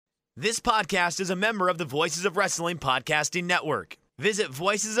This podcast is a member of the Voices of Wrestling Podcasting Network. Visit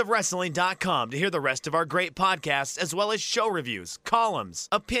voicesofwrestling.com to hear the rest of our great podcasts, as well as show reviews, columns,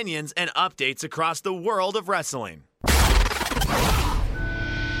 opinions, and updates across the world of wrestling. We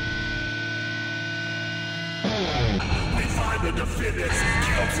find the defendants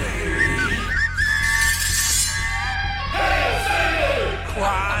guilty.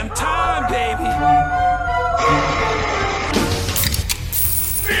 Crime time, baby.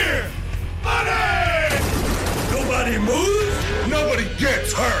 Fear, money. Nobody moves, nobody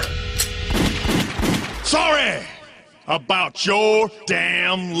gets hurt. Sorry about your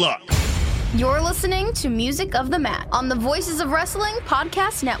damn luck. You're listening to Music of the Mat on the Voices of Wrestling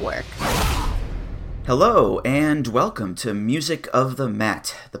Podcast Network. Hello, and welcome to Music of the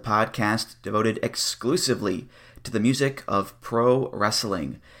Mat, the podcast devoted exclusively to the music of pro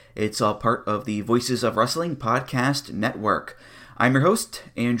wrestling. It's all part of the Voices of Wrestling Podcast Network. I'm your host,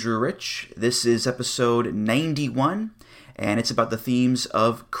 Andrew Rich. This is episode 91, and it's about the themes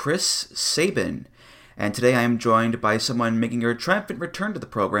of Chris Sabin. And today I am joined by someone making her triumphant return to the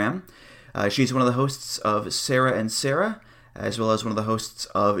program. She's one of the hosts of Sarah and Sarah, as well as one of the hosts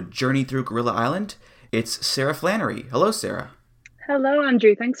of Journey Through Gorilla Island. It's Sarah Flannery. Hello, Sarah. Hello,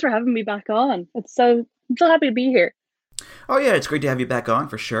 Andrew. Thanks for having me back on. I'm so happy to be here. Oh, yeah, it's great to have you back on,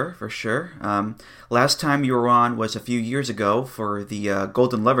 for sure. Last time you were on was a few years ago for the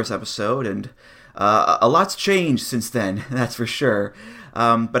Golden Lovers episode, and a lot's changed since then, that's for sure.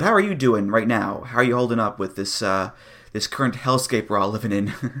 But how are you doing right now? How are you holding up with this current hellscape we're all living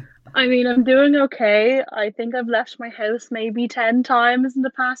in? I mean, I'm doing okay. I think I've left my house maybe 10 times in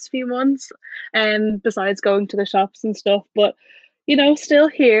the past few months, besides going to the shops and stuff. But, still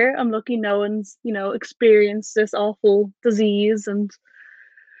here. I'm lucky no one's, experienced this awful disease, and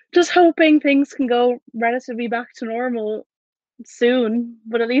just hoping things can go relatively back to normal soon.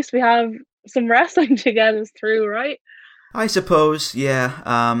 But at least we have some wrestling to get us through, right? I suppose, yeah.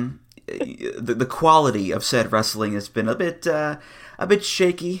 The quality of said wrestling has been a bit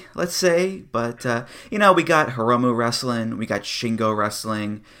shaky, let's say. But we got Hiromu wrestling, we got Shingo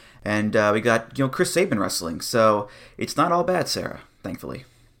wrestling, and we got Chris Sabin wrestling. So it's not all bad, Sarah. Thankfully.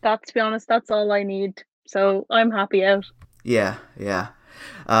 To be honest, that's all I need. So I'm happy out. Yeah.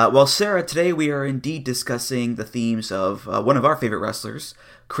 Well, Sarah, today we are indeed discussing the themes of one of our favorite wrestlers,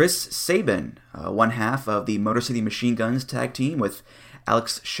 Chris Sabin, one half of the Motor City Machine Guns tag team with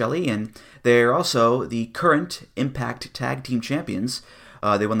Alex Shelley, and they're also the current Impact Tag Team Champions.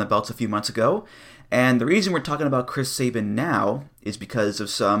 They won the belts a few months ago, and the reason we're talking about Chris Sabin now is because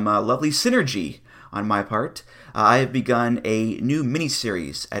of some lovely synergy on my part. I have begun a new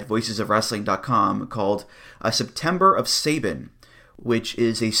miniseries at voicesofwrestling.com called September of Sabin, which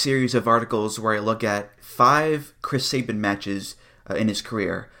is a series of articles where I look at 5 Chris Sabin matches in his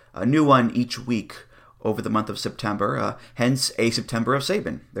career, a new one each week over the month of September, hence a September of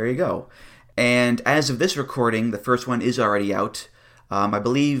Sabin. There you go. And as of this recording, the first one is already out. I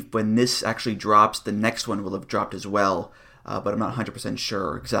believe when this actually drops, the next one will have dropped as well, but I'm not 100%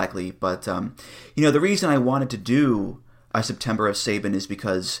 sure exactly. But, the reason I wanted to do a September of Sabin is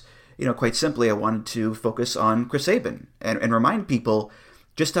because, quite simply, I wanted to focus on Chris Sabin and remind people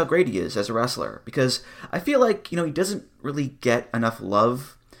just how great he is as a wrestler. Because I feel like, he doesn't really get enough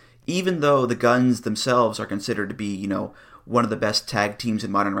love. Even though the Guns themselves are considered to be, one of the best tag teams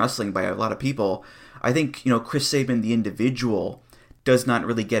in modern wrestling by a lot of people, I think, Chris Sabin, the individual, does not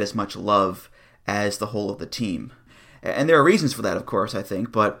really get as much love as the whole of the team. And there are reasons for that, of course, I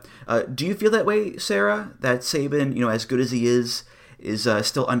think. But do you feel that way, Sarah, that Sabin, as good as he is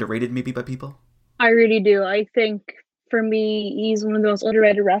still underrated maybe by people? I really do. I think, for me, he's one of the most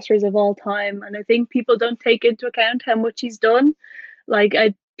underrated wrestlers of all time. And I think people don't take into account how much he's done.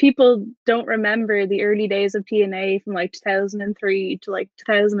 People don't remember the early days of TNA from 2003 to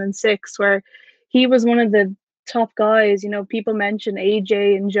 2006, where he was one of the top guys. People mention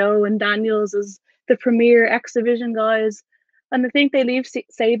AJ and Joe and Daniels as the premier X Division guys, and I think they leave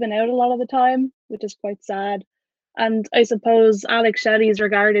Sabin out a lot of the time, which is quite sad. And I suppose Alex Shelley is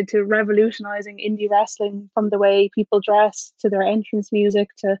regarded to revolutionizing indie wrestling, from the way people dress to their entrance music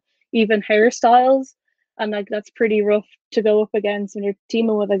to even hairstyles. And that's pretty rough to go up against when you're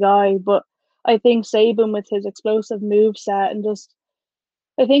teaming with a guy. But I think Sabin, with his explosive moveset, and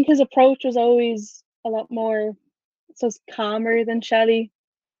I think his approach was always a lot more calmer than Shelley.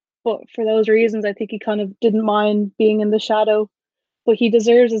 But for those reasons, I think he kind of didn't mind being in the shadow. But he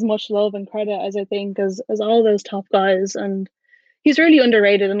deserves as much love and credit as all those top guys. And he's really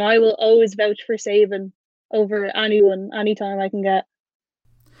underrated. And I will always vouch for Sabin over anyone, anytime I can get.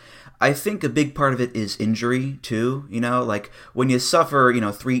 I think a big part of it is injury, too. Like when you suffer,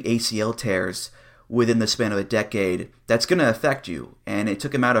 3 ACL tears within the span of a decade, that's going to affect you. And it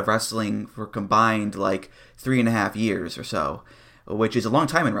took him out of wrestling for combined, 3.5 years or so, which is a long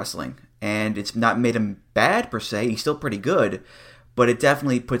time in wrestling. And it's not made him bad, per se. He's still pretty good, but it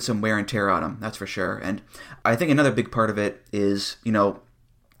definitely put some wear and tear on him, that's for sure. And I think another big part of it is,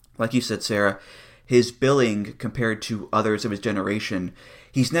 like you said, Sarah, his billing compared to others of his generation.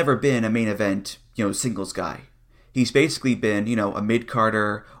 He's never been a main event, singles guy. He's basically been, a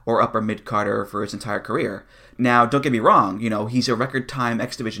mid-carder or upper mid-carder for his entire career. Now, don't get me wrong, he's a record-time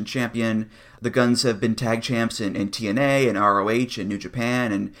X Division champion. The Guns have been tag champs in TNA and ROH and New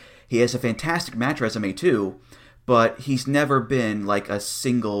Japan, and he has a fantastic match resume too, but he's never been like a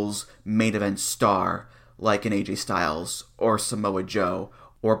singles main event star like an AJ Styles or Samoa Joe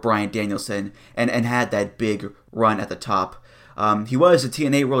or Bryan Danielson and had that big run at the top. He was a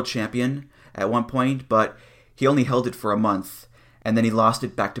TNA World Champion at one point, but he only held it for a month, and then he lost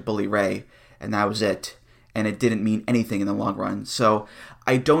it back to Bully Ray, and that was it. And it didn't mean anything in the long run. So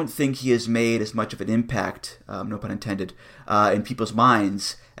I don't think he has made as much of an impact, no pun intended, in people's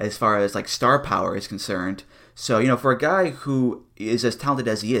minds as far as star power is concerned. So, for a guy who is as talented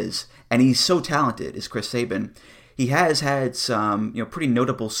as he is, and he's so talented as Chris Sabin, he has had some, pretty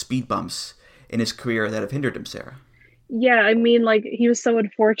notable speed bumps in his career that have hindered him, Sarah. Yeah, I mean, he was so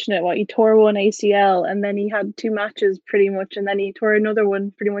unfortunate. He tore one ACL, and then he had 2 matches pretty much, and then he tore another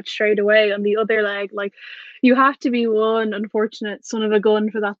one pretty much straight away on the other leg. You have to be one unfortunate son of a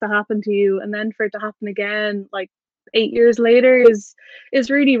gun for that to happen to you, and then for it to happen again, 8 years later is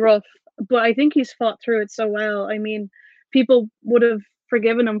really rough. But I think he's fought through it so well. I mean, people would have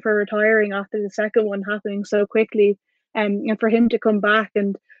forgiven him for retiring after the second one happening so quickly, and for him to come back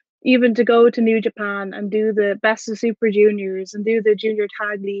and even to go to New Japan and do the Best of Super Juniors and do the junior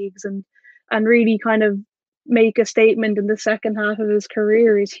tag leagues and really kind of make a statement in the second half of his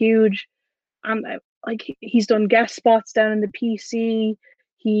career is huge. And he's done guest spots down in the PC.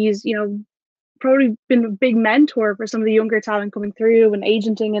 He's, probably been a big mentor for some of the younger talent coming through and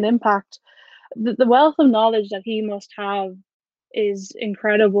agenting and Impact. The wealth of knowledge that he must have is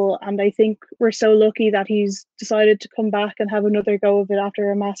incredible, and I think we're so lucky that he's decided to come back and have another go of it after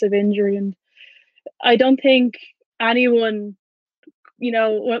a massive injury. And I don't think anyone,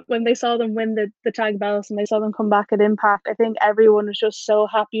 when they saw them win the tag belts and they saw them come back at Impact, I think everyone was just so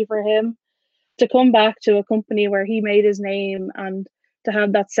happy for him to come back to a company where he made his name and to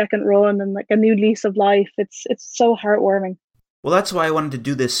have that second run and a new lease of life. It's so heartwarming. Well, that's why I wanted to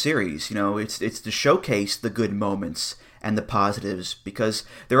do this series. It's to showcase the good moments and the positives, because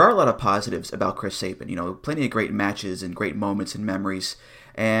there are a lot of positives about Chris Sabin. Plenty of great matches and great moments and memories.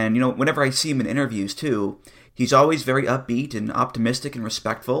 And, whenever I see him in interviews, too, he's always very upbeat and optimistic and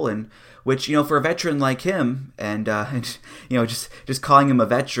respectful, and which, for a veteran like him, and just calling him a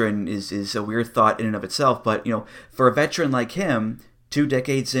veteran is a weird thought in and of itself. But, for a veteran like him, 2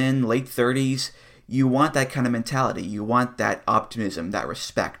 decades in, late 30s, you want that kind of mentality. You want that optimism, that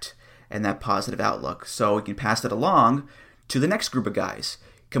respect, and that positive outlook, so we can pass that along to the next group of guys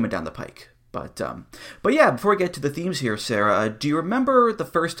coming down the pike. But yeah, before we get to the themes here, Sarah, do you remember the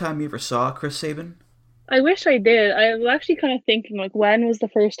first time you ever saw Chris Sabin? I wish I did. I was actually kind of thinking, when was the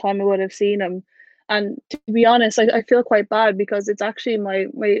first time I would have seen him? And to be honest, I feel quite bad because it's actually my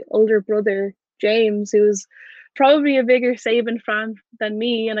older brother, James, who's probably a bigger Sabin fan than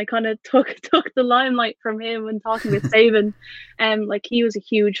me, and I kind of took the limelight from him when talking with Sabin. And he was a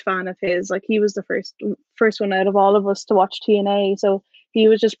huge fan of his. He was the first one out of all of us to watch TNA, so he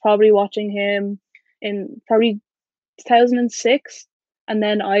was just probably watching him in probably 2006. And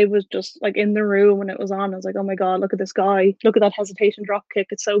then I was just in the room when it was on. I was like, oh my god, look at this guy, look at that hesitation drop kick,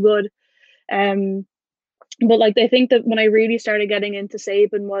 it's so good. But I think that when I really started getting into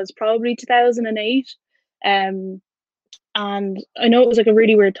Sabin was probably 2008. And I know it was a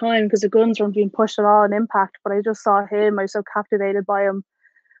really weird time because the Guns weren't being pushed at all in Impact, but I just saw him. I was so captivated by him,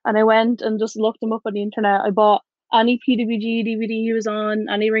 and I went and just looked him up on the internet. I bought any PWG DVD he was on,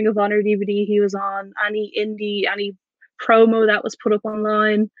 any Ring of Honor DVD he was on, any indie, any promo that was put up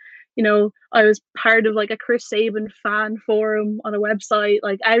online. I was part of a Chris Sabin fan forum on a website.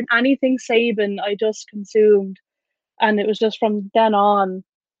 Anything Sabin I just consumed, and it was just from then on.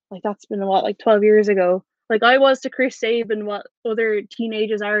 That's been 12 years ago. I was to Chris Sabin what other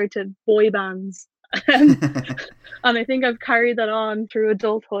teenagers are to boy bands. And I think I've carried that on through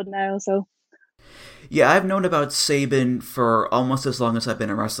adulthood now. So yeah, I've known about Sabin for almost as long as I've been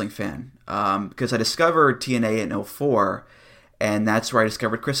a wrestling fan, because I discovered TNA in 2004, and that's where I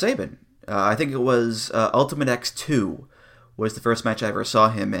discovered Chris Sabin. I think it was Ultimate X 2 was the first match I ever saw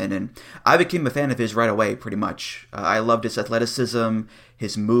him in, and I became a fan of his right away, pretty much. I loved his athleticism,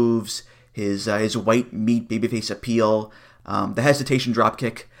 his moves, his white meat babyface appeal, the hesitation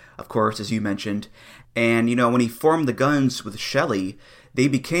dropkick, of course, as you mentioned. And, when he formed the Guns with Shelley, they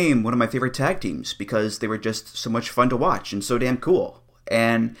became one of my favorite tag teams because they were just so much fun to watch and so damn cool.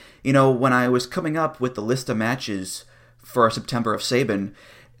 And, when I was coming up with the list of matches for September of Sabin,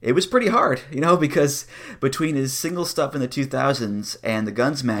 it was pretty hard, because between his single stuff in the 2000s and the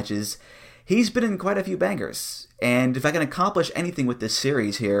Guns matches, he's been in quite a few bangers. And if I can accomplish anything with this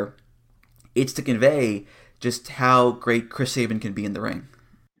series here, it's to convey just how great Chris Sabin can be in the ring.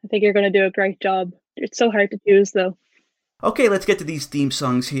 I think you're going to do a great job. It's so hard to choose, though. Okay, let's get to these theme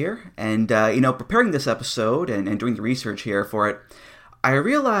songs here. And, preparing this episode and doing the research here for it, I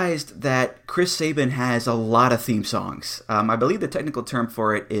realized that Chris Sabin has a lot of theme songs. I believe the technical term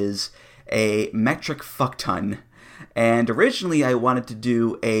for it is a metric fuckton. And originally I wanted to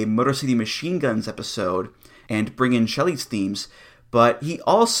do a Motor City Machine Guns episode and bring in Shelley's themes, but he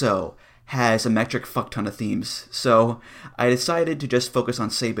also has a metric fuckton of themes. So I decided to just focus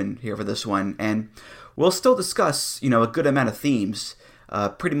on Sabin here for this one. And we'll still discuss, a good amount of themes,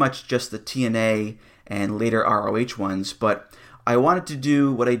 pretty much just the TNA and later ROH ones, but I wanted to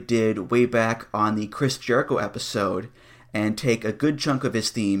do what I did way back on the Chris Jericho episode and take a good chunk of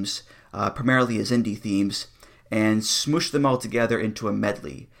his themes, primarily his indie themes, and smoosh them all together into a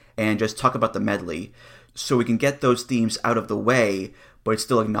medley and just talk about the medley so we can get those themes out of the way but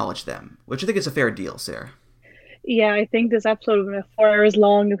still acknowledge them, which I think is a fair deal, Sarah. Yeah, I think this episode would be 4 hours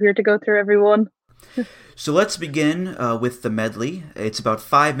long if we were to go through every one. So let's begin with the medley. It's about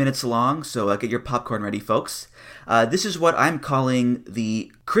 5 minutes long, so get your popcorn ready, folks. This is what I'm calling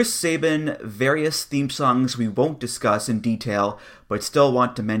the Chris Sabin various theme songs we won't discuss in detail, but still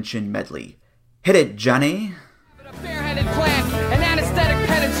want to mention medley. Hit it, Johnny! A bareheaded plant, an anesthetic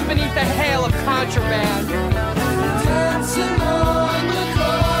penance beneath the hail of contraband. Dancing on the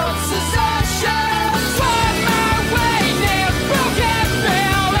corpses of shadows, find my way near broken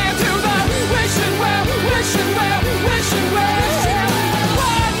bell into the wishing well, wishing well, wishing well.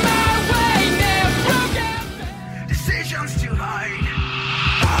 Find my way near broken bell. Decisions to hide.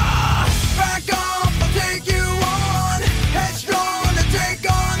 Back off, I'll take you on. Headstrong to take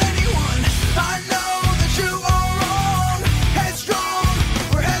on anyone. I know that you are wrong. Headstrong,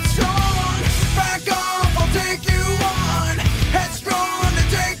 we're headstrong. Back off, I'll take you on. Headstrong to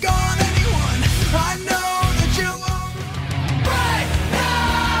take on anyone. I know that you are right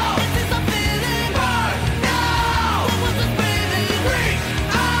now. This is a feeling right now. What was this feeling? Breathe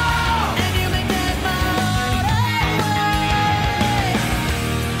out. And you make that loud.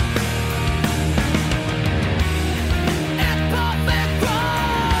 And perfect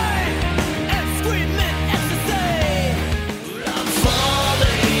cry. And screaming ecstasy. I'm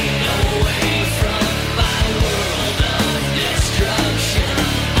falling away from my world of destruction.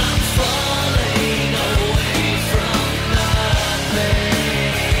 I'm falling away from nothing.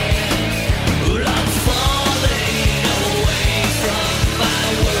 I'm falling away from my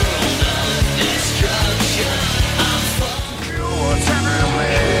world of destruction. I'm falling.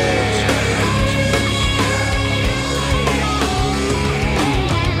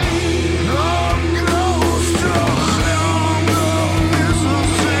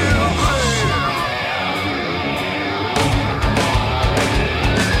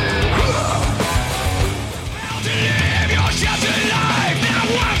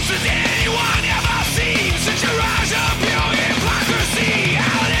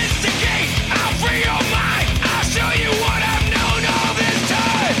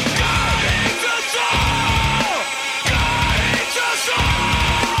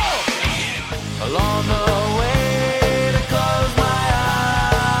 Along the way to close my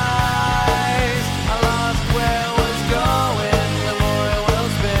eyes, I lost where I was going. The more it will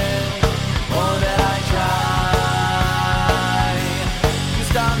spin, more that I try to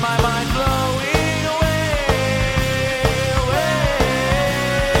stop my mind flowing away.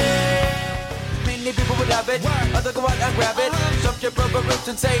 Many people would have it, others go out and grab it. Some your rubber roots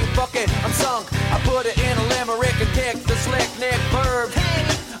and say, fuck it, I'm sunk. I put it in a limerick and kick the slick Nick verb.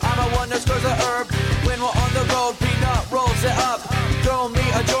 I'm a one that scores a herb. When we're on the road, Peanut rolls it up. Throw me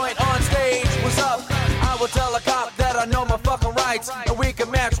a joint on stage, what's up? I will tell a cop that I know my fucking rights, and we can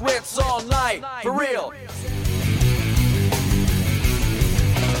match wits all night, for real.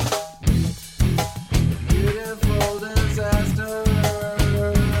 Beautiful disaster.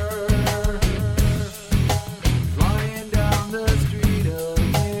 Flying down the street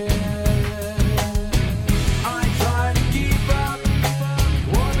again. I try to keep up.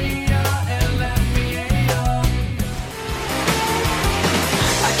 Warrior and let me up.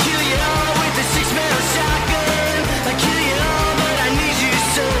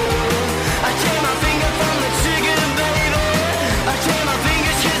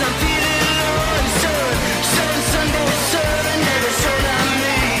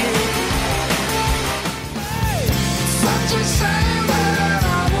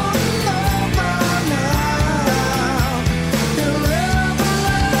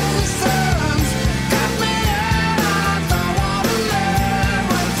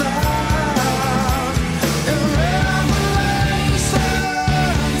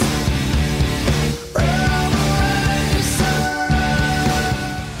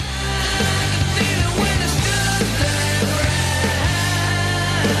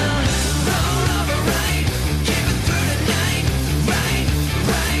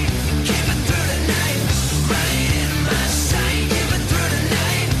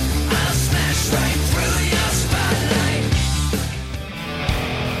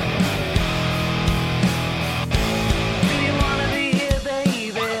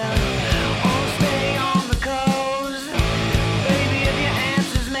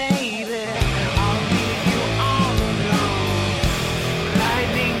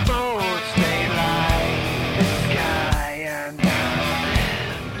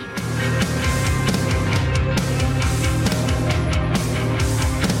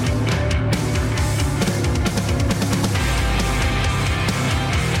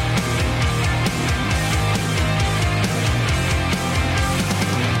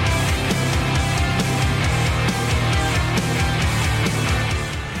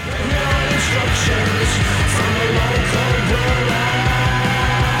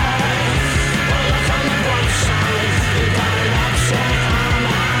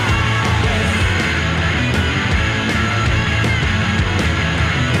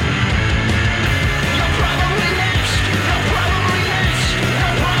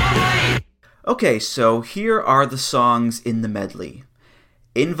 Okay, so here are the songs in the medley.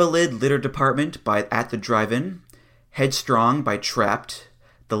 Invalid Litter Department by At the Drive-In, Headstrong by Trapped,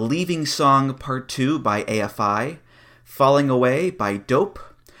 The Leaving Song Part 2 by AFI, Falling Away by Dope,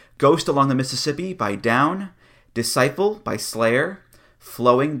 Ghost Along the Mississippi by Down, Disciple by Slayer,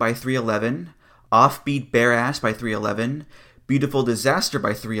 Flowing by 311, Offbeat Bare Ass by 311, Beautiful Disaster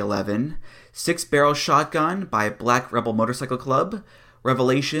by 311, Six Barrel Shotgun by Black Rebel Motorcycle Club,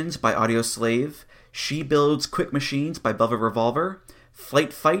 Revelations by Audioslave, She Builds Quick Machines by Velvet Revolver,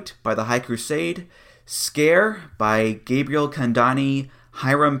 Flight Fight by The High Crusade, Scare by Gabriel Kandani,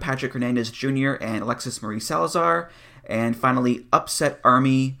 Hiram Patrick Hernandez Jr., and Alexis Marie Salazar, and finally Upset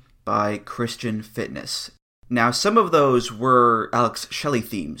Army by Christian Fitness. Now, some of those were Alex Shelley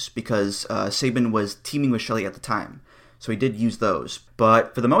themes, because Sabin was teaming with Shelley at the time, so he did use those.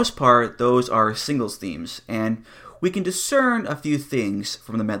 But for the most part, those are singles themes, and we can discern a few things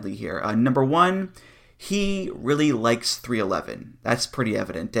from the medley here. Number one, he really likes 311. That's pretty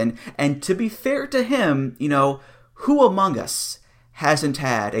evident. And to be fair to him, you know, who among us hasn't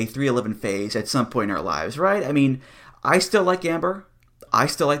had a 311 phase at some point in our lives, right? I mean, I still like Amber. I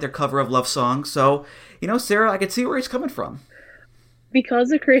still like their cover of Love Song. So, you know, Sarah, I could see where he's coming from.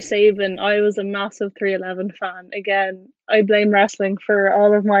 Because of Chris Sabin, I was a massive 311 fan. Again, I blame wrestling for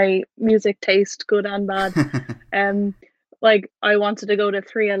all of my music taste, good and bad. Like, I wanted to go to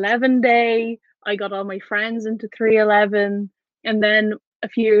 311 Day. I got all my friends into 311. And then a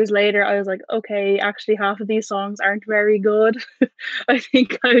few years later, I was like, okay, actually, half of these songs aren't very good. I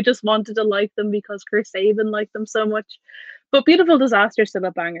think I just wanted to like them because Chris Sabin liked them so much. But Beautiful Disaster is still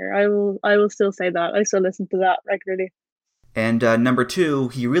a banger. I will still say that. I still listen to that regularly. And number two,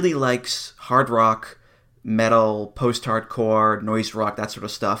 he really likes hard rock, metal, post-hardcore, noise rock, that sort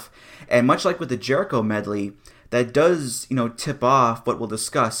of stuff. And much like with the Jericho medley, that does, you know, tip off what we'll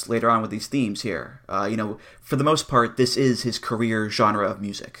discuss later on with these themes here. You know, for the most part, this is his career genre of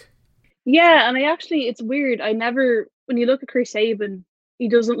music. Yeah, and it's weird. When you look at Chris Sabin, he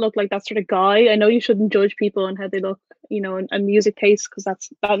doesn't look like that sort of guy. I know you shouldn't judge people on how they look, you know, and music taste, because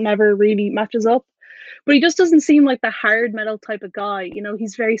that never really matches up. But he just doesn't seem like the hard metal type of guy. You know,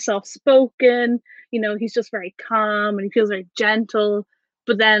 he's very soft-spoken. You know, he's just very calm and he feels very gentle.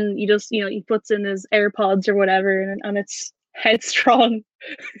 But then you just, you know, he puts in his AirPods or whatever and it's Headstrong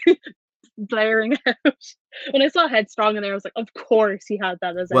blaring out. When I saw Headstrong in there, I was like, of course he had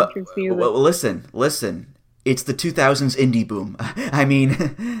that as entrance music. Well, listen. It's the 2000s indie boom. I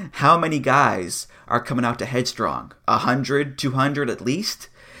mean, how many guys are coming out to Headstrong? 100, 200 at least?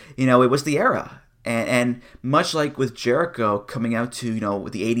 You know, it was the era. And much like with Jericho coming out to, you know,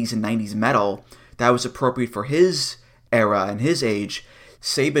 the 80s and 90s metal, that was appropriate for his era and his age.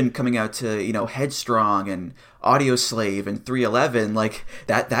 Sabin coming out to, you know, Headstrong and Audioslave and 311, like,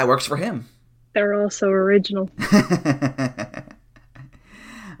 that works for him. They're all so original.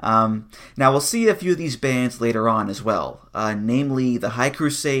 Now, we'll see a few of these bands later on as well, namely The High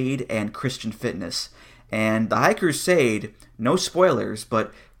Crusade and Christian Fitness. And The High Crusade, no spoilers,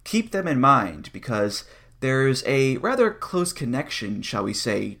 but keep them in mind, because there's a rather close connection, shall we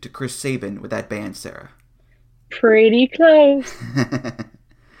say, to Chris Sabin with that band, Sarah. Pretty close.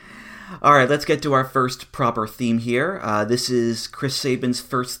 All right, let's get to our first proper theme here. This is Chris Sabin's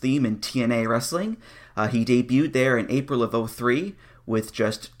first theme in TNA Wrestling. He debuted there in April of 2003 with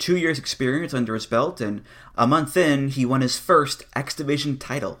just 2 years' experience under his belt, and a month in, he won his first X Division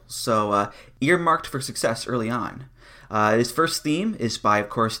title, so earmarked for success early on. His first theme is by, of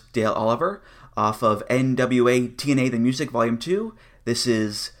course, Dale Oliver, off of NWA TNA The Music Volume 2. This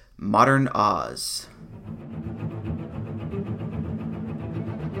is Modern Oz.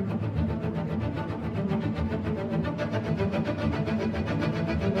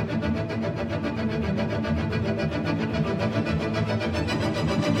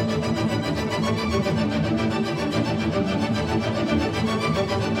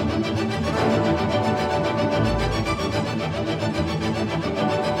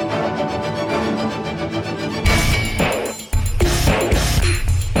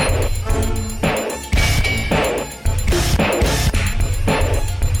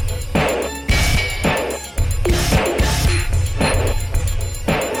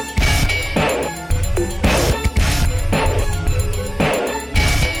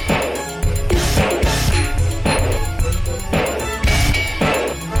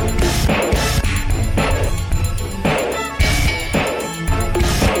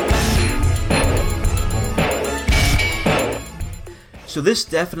 So this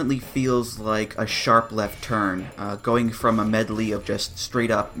definitely feels like a sharp left turn, going from a medley of just straight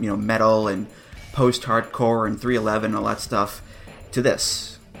up, you know, metal and post-hardcore and 311 and all that stuff, to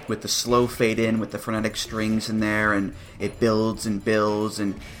this. with the slow fade in with the frenetic strings in there, and it builds and builds,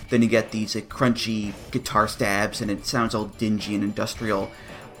 and then you get these crunchy guitar stabs, and it sounds all dingy and industrial.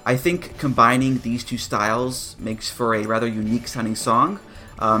 I think combining these two styles makes for a rather unique sounding song.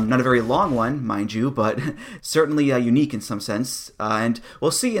 Not a very long one, mind you, but certainly unique in some sense. And we'll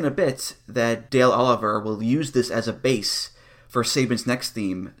see in a bit that Dale Oliver will use this as a base for Sabin's next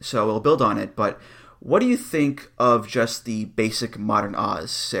theme, so we'll build on it. But what do you think of just the basic Modern Oz,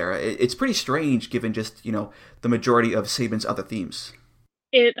 Sarah? It's pretty strange given just, the majority of Sabin's other themes.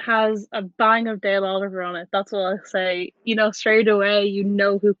 It has a bang of Dale Oliver on it. That's what I'll say. Straight away,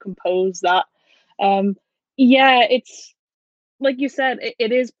 who composed that. Yeah, it's like you said,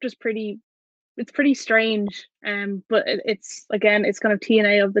 it is just it's pretty strange. But it's kind of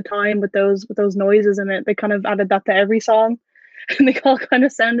TNA of the time with those noises in it. They kind of added that to every song, and they all kind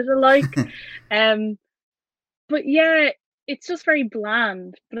of sounded alike. But yeah, it's just very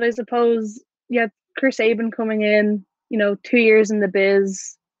bland. But I suppose, yeah, Chris Sabin coming in, 2 years in the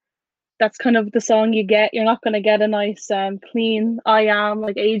biz, that's kind of the song you get. You're not going to get a nice clean I Am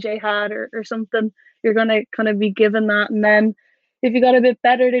like AJ had or something. You're going to kind of be given that, and then if you got a bit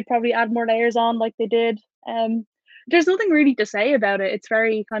better, they'd probably add more layers on like they did. There's nothing really to say about it. It's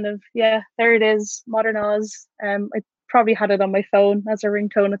very kind of, yeah, there it is, Modern Oz. I probably had it on my phone as a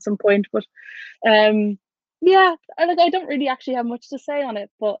ringtone at some point, but yeah, I don't really actually have much to say on it,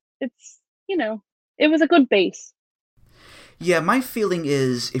 but it's, it was a good base. Yeah, my feeling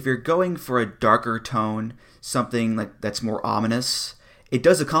is if you're going for a darker tone, something like that's more ominous, it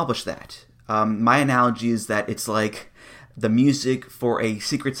does accomplish that. My analogy is that it's like the music for a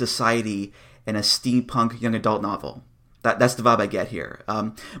secret society in a steampunk young adult novel. That's the vibe I get here.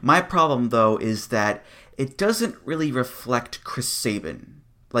 My problem, though, is that it doesn't really reflect Chris Sabin.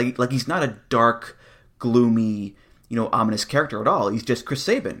 Like he's not a dark, gloomy, ominous character at all. He's just Chris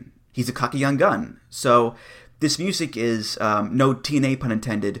Sabin. He's a cocky young gun. So this music is, no TNA pun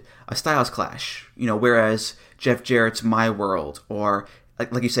intended, a styles clash. Whereas Jeff Jarrett's My World, or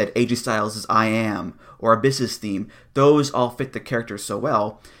like you said, AJ Styles' I Am, or Abyss's theme, those all fit the character so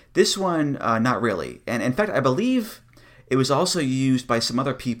well. This one, not really. And in fact, I believe it was also used by some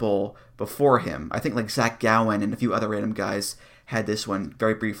other people before him. I think like Zach Gowen and a few other random guys had this one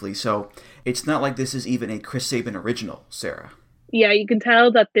very briefly. So it's not like this is even a Chris Sabin original, Sarah. Yeah, you can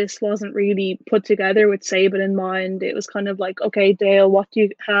tell that this wasn't really put together with Sabin in mind. It was kind of like, okay, Dale, what do you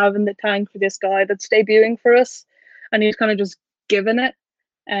have in the tank for this guy that's debuting for us? And he's kind of just given it.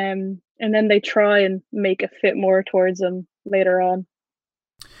 And then they try and make it fit more towards him later on.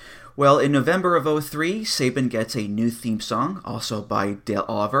 Well, in November of 2003, Sabin gets a new theme song, also by Dale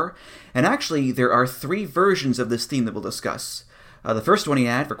Oliver. And actually, there are 3 versions of this theme that we'll discuss. The first one he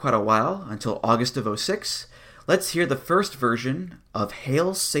had for quite a while, until August of 2006. Let's hear the first version of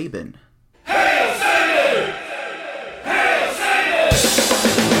Hail Sabin. Hail Sabin! Hail Sabin!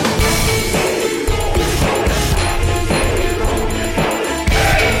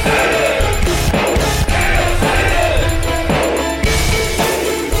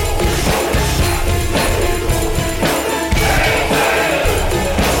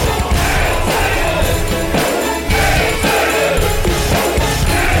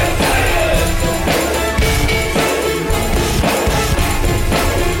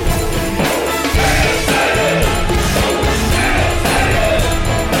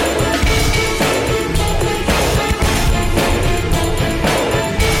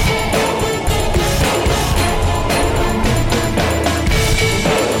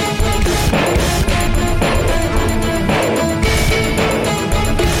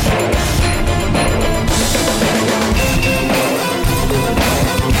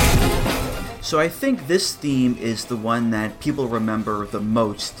 So I think this theme is the one that people remember the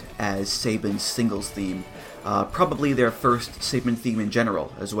most as Sabin's singles theme. Probably their first Sabin theme in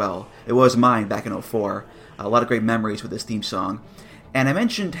general as well. It was mine back in 2004. A lot of great memories with this theme song. And I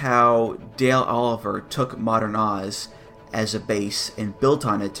mentioned how Dale Oliver took Modern Oz as a base and built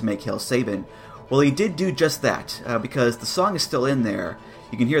on it to make Hail Sabin. Well, he did do just that, because the song is still in there.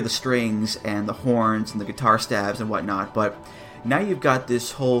 You can hear the strings and the horns and the guitar stabs and whatnot, but now you've got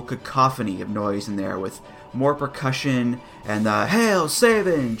this whole cacophony of noise in there with more percussion and the Hail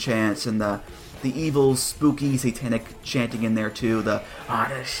Sabin chants and the evil, spooky, satanic chanting in there too. The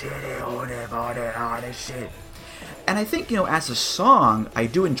shit. And I think, as a song, I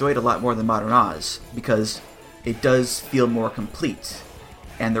do enjoy it a lot more than Modern Oz because it does feel more complete.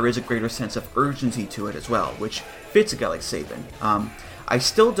 And there is a greater sense of urgency to it as well, which fits a guy like Sabin. I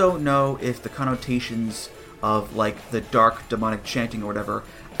still don't know if the connotations of like the dark demonic chanting or whatever,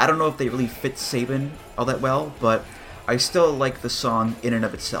 I don't know if they really fit Sabin all that well, but I still like the song in and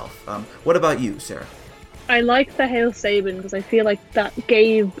of itself. What about you, Sarah? I like the Hail Saban because I feel like that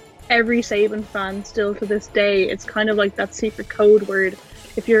gave every Saban fan still to this day. It's kind of like that secret code word.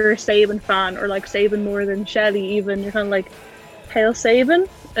 If you're a Saban fan or like Saban more than Shelly even, you're kind of like, Hail Saban?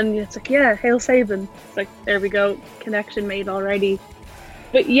 And it's like, yeah, Hail Saban. It's like, there we go, connection made already.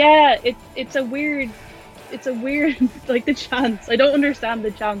 But yeah, it's a weird, like the chants. I don't understand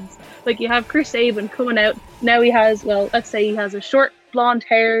the chants. Like you have Chris Saban coming out, now he has, well, let's say he has a short blonde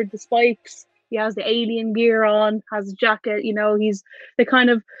hair, the spikes, he has the alien gear on, has a jacket, you know, he's the kind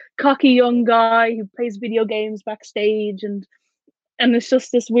of cocky young guy who plays video games backstage, and it's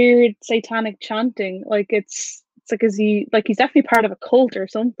just this weird satanic chanting. Like it's like, is he, like he's definitely part of a cult or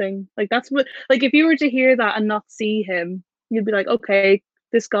something. Like that's what, like if you were to hear that and not see him, you'd be like, okay,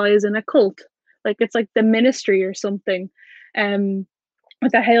 this guy is in a cult. Like it's like the Ministry or something.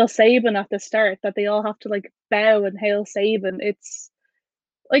 With the Hail Saban at the start, that they all have to like bow and Hail Saban. It's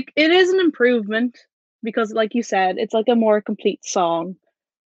like, it is an improvement because like you said, it's like a more complete song.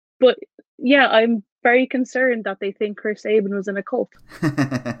 But yeah, I'm very concerned that they think Chris Saban was in a cult.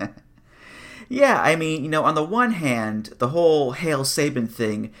 Yeah, I mean, you know, on the one hand, the whole Hail Saban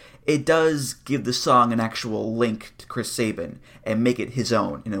thing, it does give the song an actual link to Chris Saban and make it his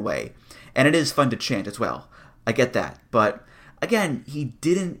own in a way. And it is fun to chant as well. I get that. But again, he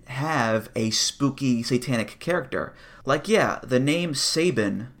didn't have a spooky satanic character. Like, yeah, the name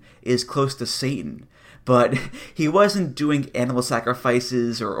Saban is close to Satan, but he wasn't doing animal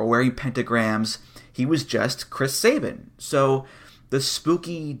sacrifices or wearing pentagrams. He was just Chris Saban. So the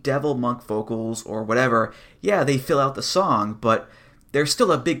spooky devil monk vocals or whatever, yeah, they fill out the song, but there's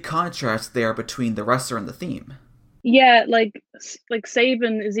still a big contrast there between the wrestler and the theme. Yeah, like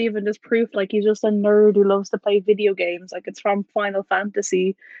Saban is even just proof, like he's just a nerd who loves to play video games. Like it's from Final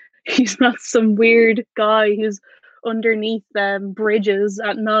Fantasy. He's not some weird guy who's underneath bridges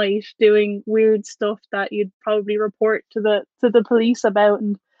at night doing weird stuff that you'd probably report to the police about.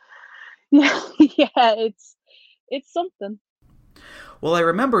 And yeah, it's something. Well, I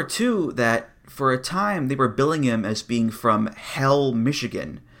remember, too, that for a time they were billing him as being from Hell,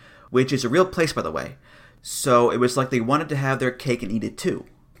 Michigan, which is a real place, by the way. So it was like they wanted to have their cake and eat it, too.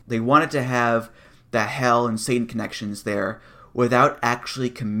 They wanted to have the Hell and Satan connections there without actually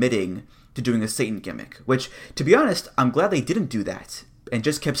committing to doing a Satan gimmick, which, to be honest, I'm glad they didn't do that and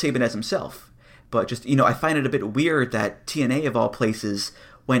just kept Saban as himself. But just, you know, I find it a bit weird that TNA, of all places,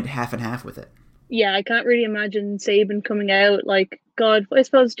 went half and half with it. Yeah, I can't really imagine Saban coming out. Like, God, I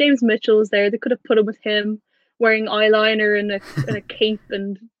suppose James Mitchell was there. They could have put him with him wearing eyeliner and a cape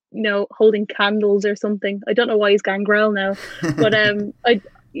and, you know, holding candles or something. I don't know why he's Gangrel now, but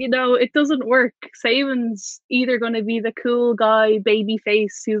it doesn't work. Saban's either going to be the cool guy, baby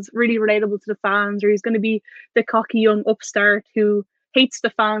face, who's really relatable to the fans, or he's going to be the cocky young upstart who hates the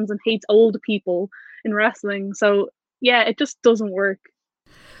fans and hates old people in wrestling. So yeah, it just doesn't work.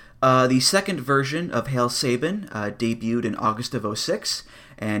 The second version of Hail Saban debuted in August of 2006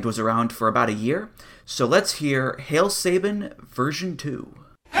 and was around for about a year. So let's hear Hail Saban version 2.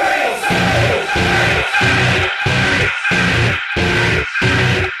 Hail Saban!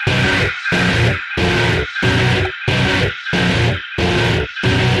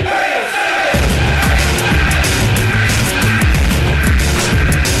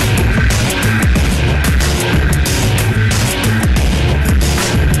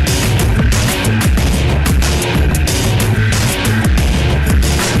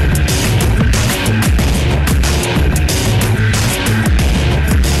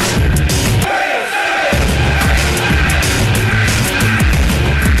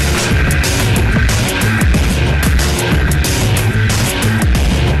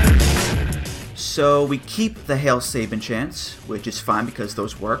 So we keep the Hail Saban chants, which is fine because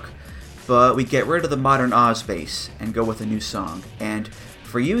those work, but we get rid of the modern Oz bass and go with a new song. And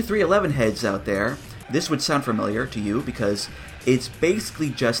for you 311 heads out there, this would sound familiar to you because it's basically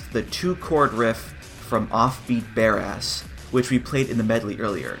just the 2-chord riff from Offbeat Badass, which we played in the medley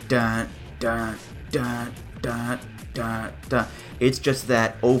earlier. Dun, dun, dun, dun, dun, dun. It's just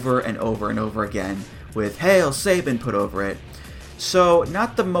that over and over and over again with Hail Saban put over it. So,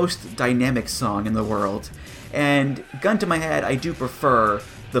 not the most dynamic song in the world, and gun to my head, I do prefer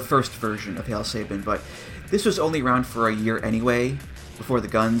the first version of Hail Saban, but this was only around for a year anyway, before the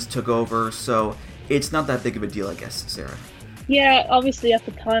Guns took over, so it's not that big of a deal, I guess, Sarah. Yeah, obviously at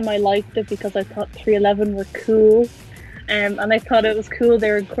the time I liked it because I thought 311 were cool, and I thought it was cool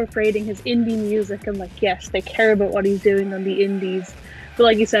they were incorporating his indie music, and like, yes, they care about what he's doing on the indies. But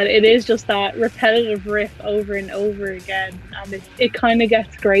like you said, it is just that repetitive riff over and over again, and it kind of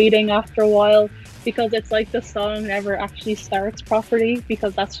gets grating after a while. because it's like the song never actually starts properly,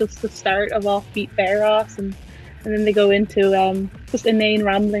 because that's just the start of Offbeat Bear and then they go into just inane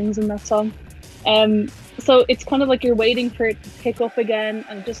ramblings in that song. So it's kind of like you're waiting for it to pick up again,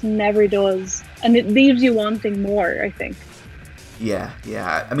 and it just never does, and it leaves you wanting more, I think. Yeah.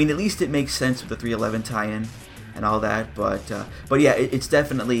 I mean, at least it makes sense with the 311 tie-in and all that, but yeah, it's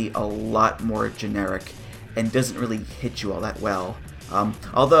definitely a lot more generic and doesn't really hit you all that well.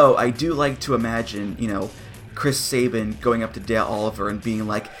 Although I do like to imagine, Chris Sabin going up to Dale Oliver and being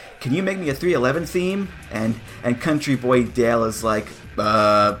like, "Can you make me a 311 theme?" And Country Boy Dale is like,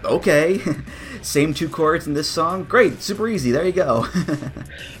 okay. Same 2 chords in this song? Great, super easy, there you go.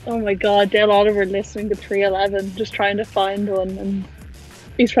 Oh my god, Dale Oliver listening to 311, just trying to find one, and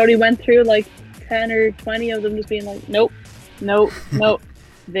he's probably went through like 10 or 20 of them just being like, nope,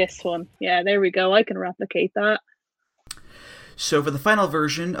 this one. Yeah, there we go, I can replicate that. So for the final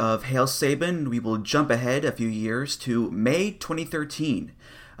version of Hail Sabin, we will jump ahead a few years to May 2013,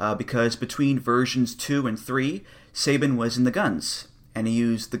 because between versions 2 and 3, Sabin was in the Guns, and he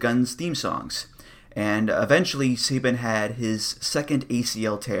used the Guns theme songs. And eventually, Sabin had his second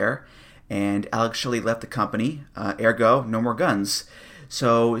ACL tear, and Alex Shelley left the company, ergo, no more Guns.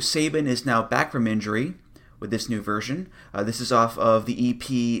 So Sabin is now back from injury with this new version. This is off of the EP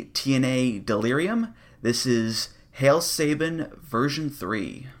TNA Delirium. This is Hail Sabin version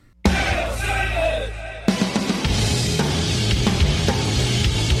 3.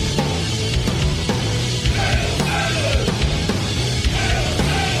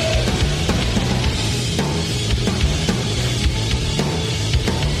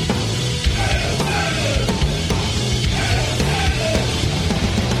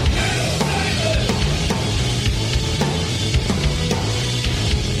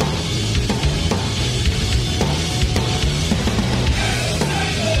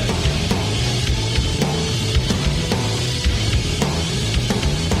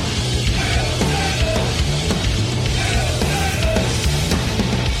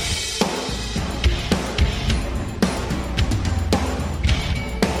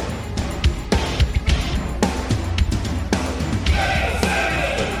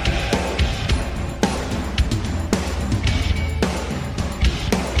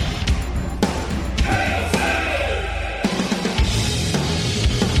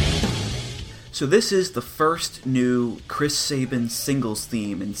 So this is the first new Chris Sabin singles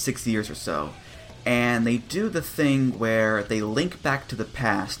theme in 6 years or so, and they do the thing where they link back to the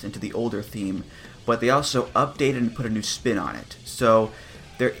past and to the older theme, but they also update it and put a new spin on it. So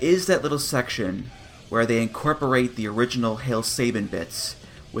there is that little section where they incorporate the original Hail Sabin bits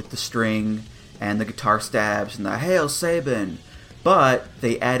with the string and the guitar stabs and the Hail Sabin, but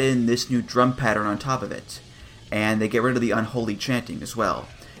they add in this new drum pattern on top of it, and they get rid of the unholy chanting as well.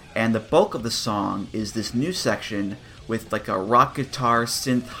 And the bulk of the song is this new section with like a rock guitar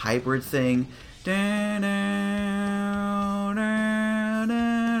synth hybrid thing that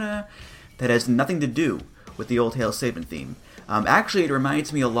has nothing to do with the old Hail Sabin theme. Actually, it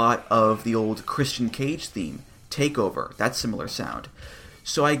reminds me a lot of the old Christian Cage theme, Takeover, that similar sound.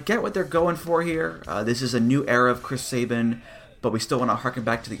 So I get what they're going for here. This is a new era of Chris Sabin, but we still want to harken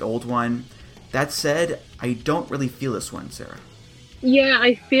back to the old one. That said, I don't really feel this one, Sarah. Yeah,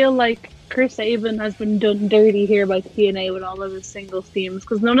 I feel like Chris Sabin has been done dirty here by TNA with all of his singles themes,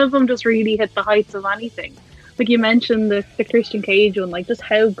 because none of them just really hit the heights of anything. Like you mentioned the Christian Cage one, like just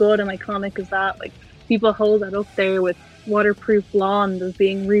how good and iconic is that? Like people hold that up there with Waterproof Blonde as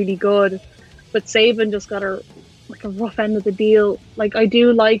being really good, but Sabin just got a rough end of the deal. Like I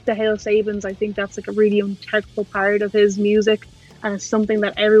do like the Hail Sabins. I think that's like a really integral part of his music, and it's something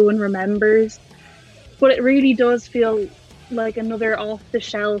that everyone remembers. But it really does feel like another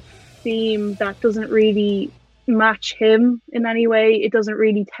off-the-shelf theme that doesn't really match him in any way. It doesn't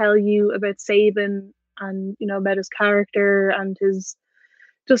really tell you about Sabin and, you know, about his character and his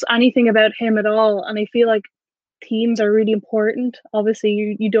just anything about him at all. And I feel like themes are really important.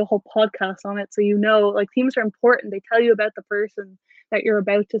 Obviously, you do a whole podcast on it, so you know, like, themes are important. They tell you about the person that you're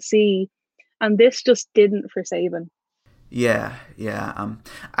about to see, and this just didn't for Sabin. Yeah.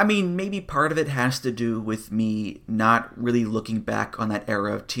 I mean, maybe part of it has to do with me not really looking back on that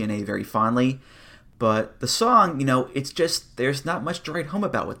era of TNA very fondly, but the song, you know, it's just, there's not much to write home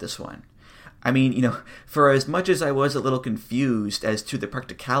about with this one. I mean, you know, for as much as I was a little confused as to the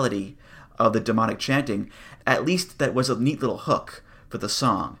practicality of the demonic chanting, at least that was a neat little hook for the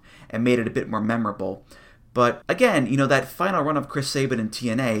song and made it a bit more memorable. But again, you know, that final run of Chris Sabin in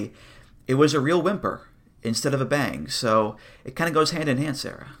TNA, it was a real whimper instead of a bang. So it kind of goes hand in hand,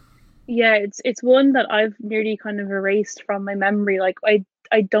 Sarah. Yeah, it's one that I've nearly kind of erased from my memory. Like I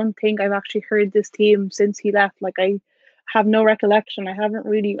I don't think I've actually heard this theme since he left. Like, I have no recollection. I haven't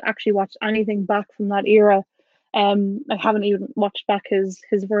really actually watched anything back from that era. I haven't even watched back his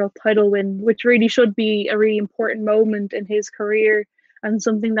world title win, which really should be a really important moment in his career and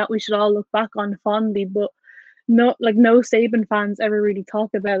something that we should all look back on fondly. But no Sabin fans ever really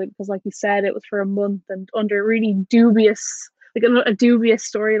talk about it because, like you said, it was for a month and under really dubious, like a dubious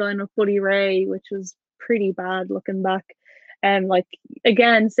storyline of Buddy Ray, which was pretty bad looking back. And like,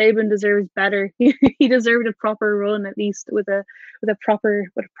 again, Sabin deserves better. He deserved a proper run, at least with a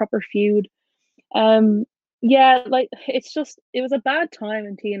proper feud. Yeah, like, it was a bad time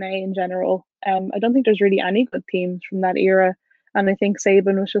in TNA in general. I don't think there's really any good teams from that era, and I think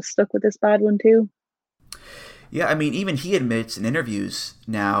Sabin was just stuck with this bad one too. Yeah, I mean, even he admits in interviews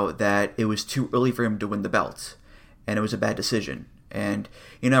now that it was too early for him to win the belt, and it was a bad decision. And,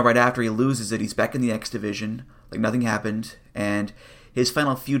 right after he loses it, he's back in the X Division, like nothing happened, and his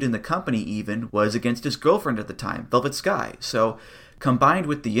final feud in the company even was against his girlfriend at the time, Velvet Sky. So, combined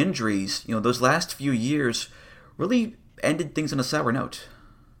with the injuries, those last few years really ended things on a sour note.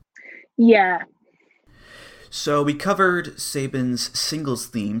 Yeah. So we covered Sabin's singles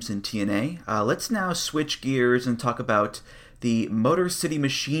themes in TNA. Let's now switch gears and talk about the Motor City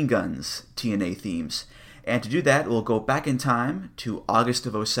Machine Guns TNA themes. And to do that, we'll go back in time to August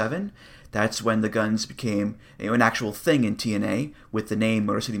of 2007. That's when the Guns became an actual thing in TNA with the name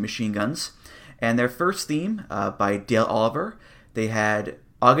Motor City Machine Guns. And their first theme by Dale Oliver, they had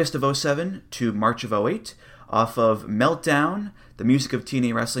August of 2007 to March of 2008 off of Meltdown, The Music of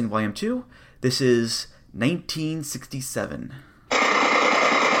TNA Wrestling Volume 2. This is 1967.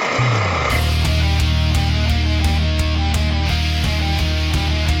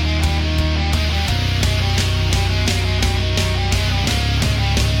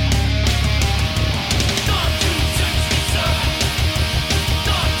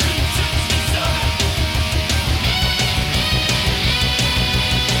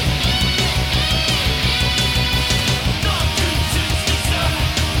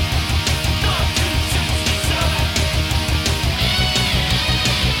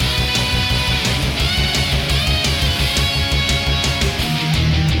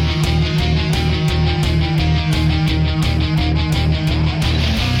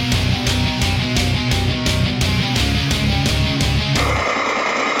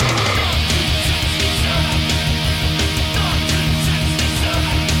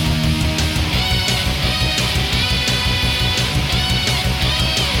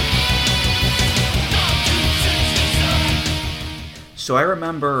 So I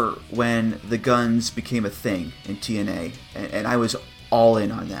remember when the Guns became a thing in TNA, and I was all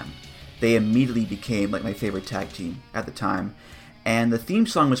in on them. They immediately became like my favorite tag team at the time, and the theme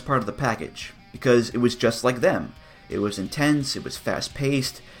song was part of the package because it was just like them. It was intense, it was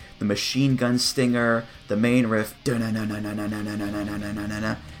fast-paced, the machine gun stinger, the main riff,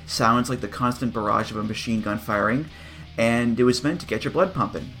 sounds like the constant barrage of a machine gun firing, and it was meant to get your blood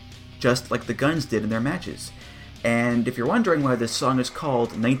pumping, just like the Guns did in their matches. And if you're wondering why this song is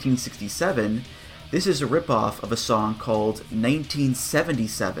called 1967, this is a ripoff of a song called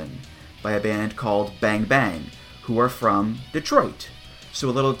 1977 by a band called Bang Bang, who are from Detroit. So a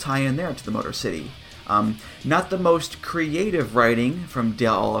little tie-in there to the Motor City. Not the most creative writing from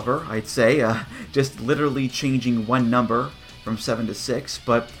Dale Oliver, I'd say, just literally changing one number from 7 to 6,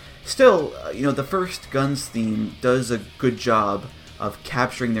 but still, the first Guns theme does a good job of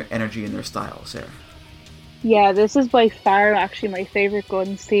capturing their energy and their style, Sarah. Yeah, this is by far actually my favorite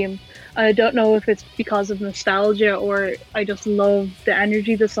Guns theme. I don't know if it's because of nostalgia or I just love the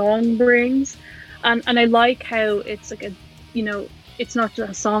energy the song brings. And I like how it's like it's not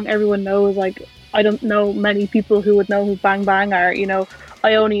just a song everyone knows. Like, I don't know many people who would know who Bang Bang are.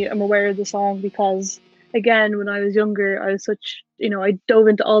 I only am aware of the song because, again, when I was younger, I was I dove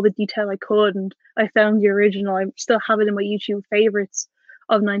into all the detail I could and I found the original. I still have it in my YouTube favorites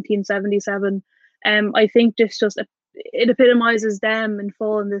of 1977. I think this it epitomizes them in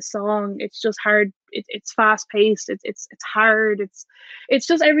full in this song. It's just hard. It's fast paced. It's hard. It's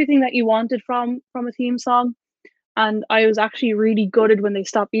just everything that you wanted from a theme song. And I was actually really gutted when they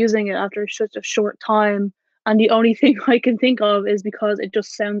stopped using it after such a short time. And the only thing I can think of is because it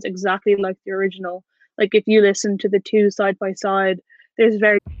just sounds exactly like the original. Like, if you listen to the two side by side,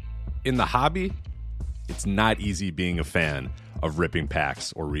 in the hobby, it's not easy being a fan of ripping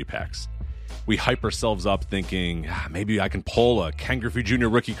packs or repacks. We hype ourselves up thinking, maybe I can pull a Ken Griffey Jr.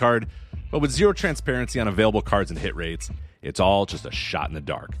 rookie card, but with zero transparency on available cards and hit rates, it's all just a shot in the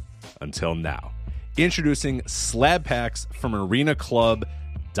dark. Until now. Introducing Slab Packs from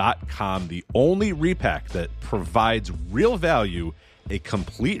ArenaClub.com, the only repack that provides real value a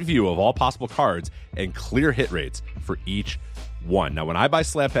complete view of all possible cards and clear hit rates for each one. Now, when I buy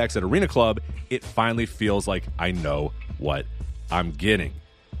slab packs at Arena Club, it finally feels like I know what I'm getting.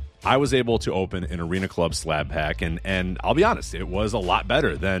 I was able to open an Arena Club slab pack, and I'll be honest, it was a lot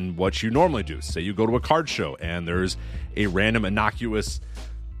better than what you normally do. Say you go to a card show and there's a random innocuous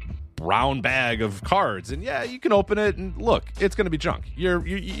brown bag of cards, and yeah, you can open it and look, it's going to be junk.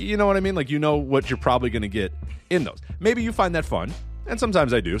 You know what I mean? Like, you know what you're probably going to get in those. Maybe you find that fun, and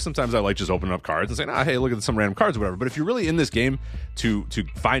sometimes I do. Sometimes I like just opening up cards and saying, hey, look at some random cards or whatever. But if you're really in this game to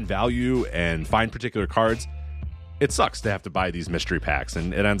find value and find particular cards, it sucks to have to buy these mystery packs,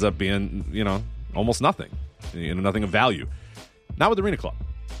 and it ends up being, almost nothing, nothing of value. Not with Arena Club.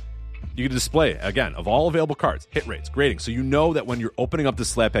 You can display, again, of all available cards, hit rates, grading, so you know that when you're opening up this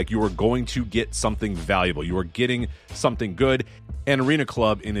slab pack, you are going to get something valuable. You are getting something good. And Arena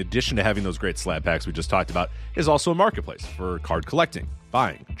Club, in addition to having those great slab packs we just talked about, is also a marketplace for card collecting,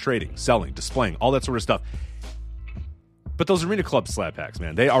 buying, trading, selling, displaying, all that sort of stuff. But those Arena Club slab packs,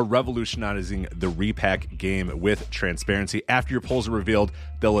 man, they are revolutionizing the repack game with transparency. After your pulls are revealed,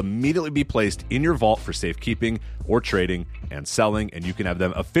 they'll immediately be placed in your vault for safekeeping or trading and selling, and you can have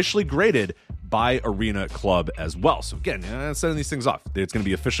them officially graded by Arena Club as well. So again, sending these things off, it's going to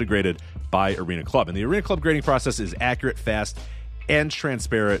be officially graded by Arena Club. And the Arena Club grading process is accurate, fast, and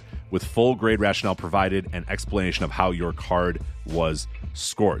transparent, with full grade rationale provided and explanation of how your card was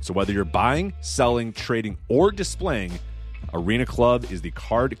scored. So whether you're buying, selling, trading, or displaying, Arena Club is the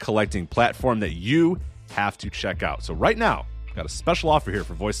card collecting platform that you have to check out. So right now, I've got a special offer here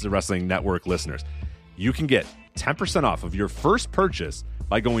for Voices of Wrestling Network listeners. You can get 10% off of your first purchase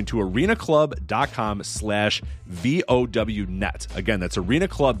by going to arenaclub.com/VOWnet. Again, that's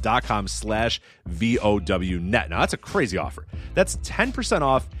arenaclub.com/VOWnet. Now, that's a crazy offer. That's 10%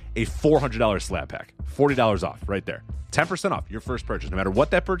 off a $400 slab pack. $40 off right there. 10% off your first purchase. No matter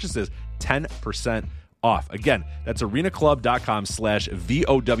what that purchase is, 10% off. Again, that's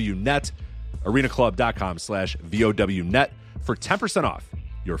arenaclub.com/VOWnet. arenaclub.com/VOWnet for 10% off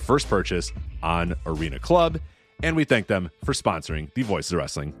your first purchase on Arena Club. And we thank them for sponsoring the Voices of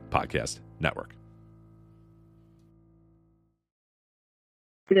Wrestling Podcast Network.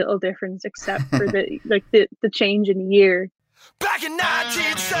 Little difference, except for the change in the year. Back in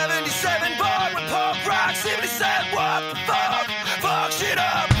 1977, born with punk rock, simply said, what the fuck? Fuck shit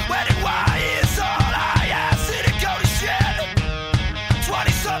up, when and why is all I ask. Did it go to shit?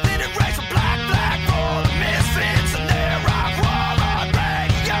 20-something and race a black for the misfits and their rock wall on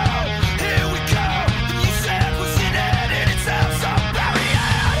radio. Here we go, the music was in it in itself, so bury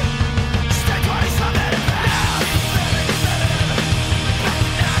it. Stay 20-something and back. Back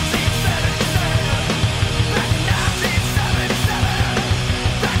in 1977.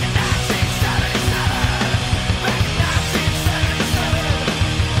 Back in 1977. Back in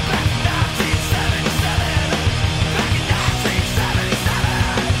 1977. Back in 1977. Back in 1977. Back in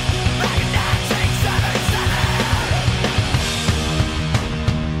 1977. Back in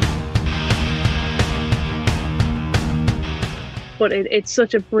 1977. But it's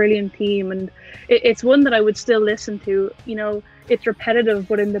such a brilliant theme, and it's one that I would still listen to. It's repetitive,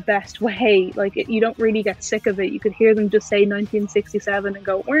 but in the best way. Like, you don't really get sick of it. You could hear them just say 1967 and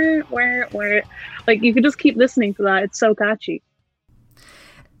go, where. Like, you could just keep listening to that. It's so catchy.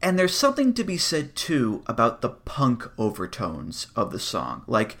 And there's something to be said, too, about the punk overtones of the song.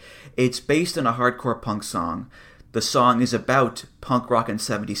 Like, it's based on a hardcore punk song. The song is about punk rock in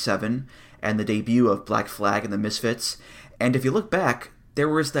 77 and the debut of Black Flag and the Misfits. And if you look back, there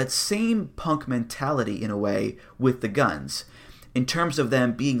was that same punk mentality, in a way, with the Guns, in terms of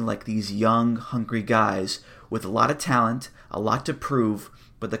them being like these young, hungry guys with a lot of talent, a lot to prove,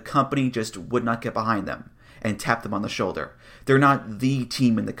 but the company just would not get behind them and tap them on the shoulder. They're not the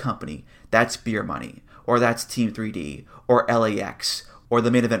team in the company. That's Beer Money, or that's Team 3D, or LAX, or the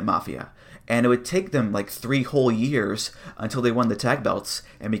Main Event Mafia. And it would take them like 3 whole years until they won the tag belts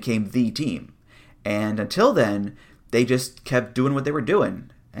and became the team. And until then, they just kept doing what they were doing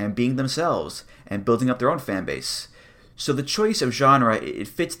and being themselves and building up their own fan base. So the choice of genre, it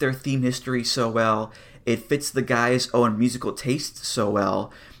fits their theme history so well, it fits the guys' own musical taste so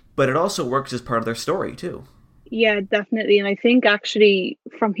well, but it also works as part of their story too. Yeah, definitely. And I think actually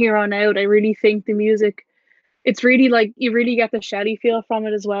from here on out, I really think the music, it's really like, you really get the shouty feel from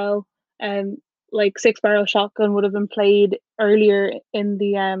it as well. Like Six Barrel Shotgun would have been played earlier in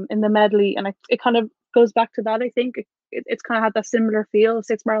the medley, and it kind of goes back to that. I think it's kind of had that similar feel,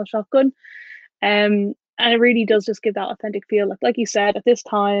 Six Barrel Shotgun, and it really does just give that authentic feel. Like you said, at this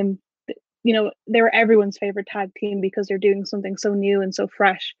time, they were everyone's favorite tag team because they're doing something so new and so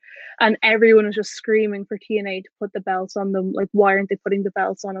fresh. And everyone was just screaming for TNA to put the belts on them. Like, why aren't they putting the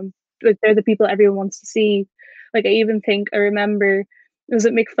belts on them? Like, they're the people everyone wants to see. Like, I remember, was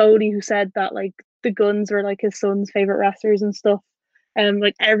it Mick Foley who said that, like, the Guns were, like, his son's favorite wrestlers and stuff. And,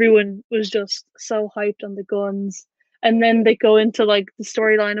 like, everyone was just so hyped on the Guns. And then they go into, like, the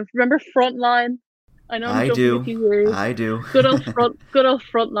storyline of, remember Frontline? I know I'm jumping a few years. I do. Good old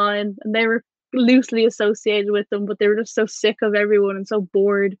Frontline. And they were loosely associated with them, but they were just so sick of everyone and so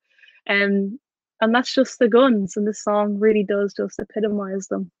bored. And that's just the Guns. And this song really does just epitomize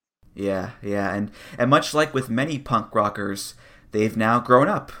them. Yeah. And much like with many punk rockers, they've now grown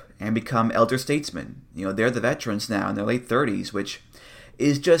up and become elder statesmen. They're the veterans now in their late 30s, which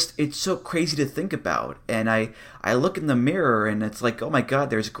is just, it's so crazy to think about. And I look in the mirror and it's like, oh my God,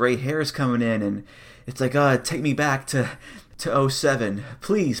 there's gray hairs coming in, and it's like, take me back to 07.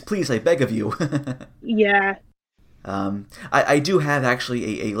 Please, I beg of you. Yeah. I do have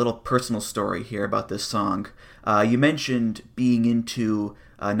actually a little personal story here about this song. You mentioned being into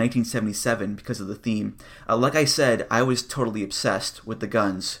 1977 because of the theme. Like I said, I was totally obsessed with the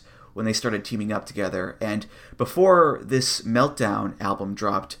Guns when they started teaming up together. And before this Meltdown album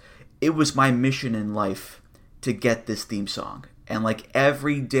dropped, it was my mission in life to get this theme song. And like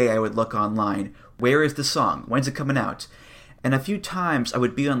every day I would look online, where is the song? When's it coming out? And a few times I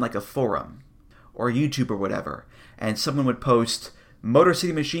would be on like a forum or YouTube or whatever, and someone would post Motor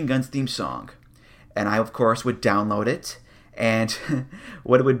City Machine Guns theme song. And I, of course, would download it. And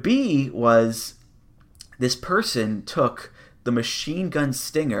what it would be was this person took the Machine Gun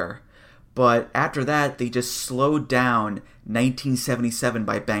Stinger, but after that they just slowed down 1977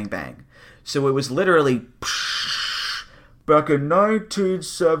 by Bang Bang. So it was literally back in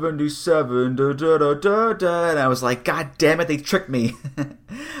 1977, da, da, da, da, da, and I was like, God damn it, they tricked me.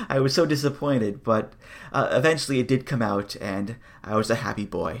 I was so disappointed, but eventually it did come out, and I was a happy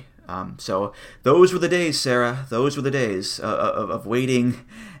boy. So those were the days, Sarah. Those were the days of waiting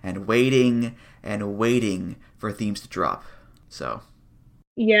and waiting and waiting for themes to drop. So.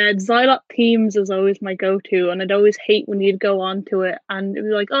 Yeah, Xylot themes is always my go-to, and I'd always hate when you'd go on to it and it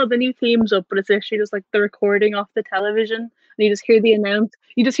was like, oh, the new theme's up, but it's actually just like the recording off the television, and you just hear the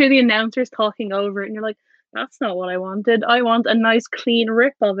announcers talking over it, and you're like, that's not what I wanted. I want a nice clean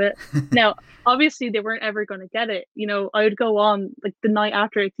rip of it. Now, obviously they weren't ever going to get it. I would go on like the night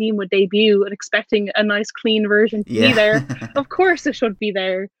after a theme would debut and expecting a nice clean version to be there. Of course it should be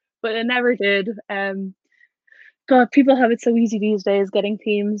there, but it never did. God, people have it so easy these days getting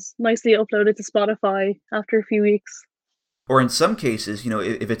themes nicely uploaded to Spotify after a few weeks. Or in some cases,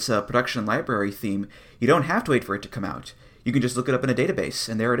 if it's a production library theme, you don't have to wait for it to come out. You can just look it up in a database,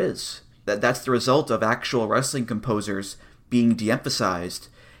 and there it is. That's the result of actual wrestling composers being de-emphasized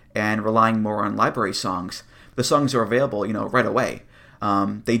and relying more on library songs. The songs are available, right away.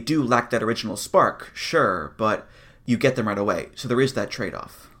 They do lack that original spark, sure, but you get them right away. So there is that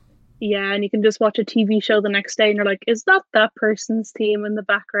trade-off. Yeah, and you can just watch a TV show the next day and you're like, is that person's theme in the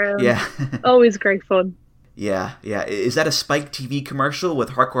background? Yeah. Always great fun. Yeah. Is that a Spike TV commercial with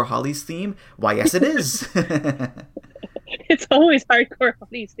Hardcore Holly's theme? Why, yes it is. It's always Hardcore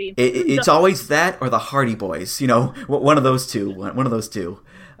Holly's theme. It's always that or the Hardy Boys, one of those two.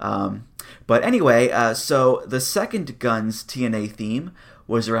 But anyway, so the second Guns TNA theme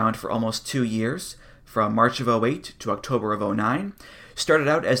was around for almost 2 years, from March of 2008 to October of 2009. Started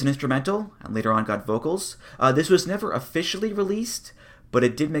out as an instrumental, and later on got vocals. This was never officially released, but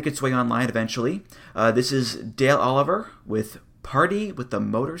it did make its way online eventually. This is Dale Oliver with Party with the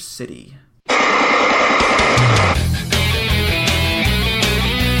Motor City.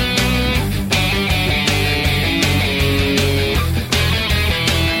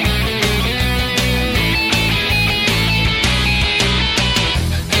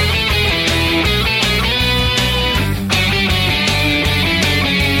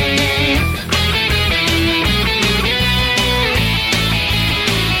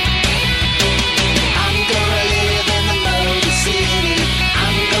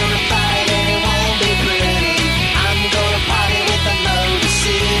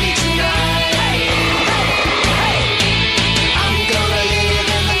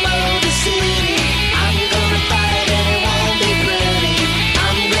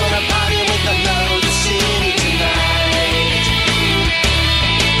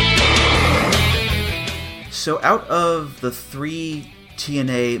 So out of the 3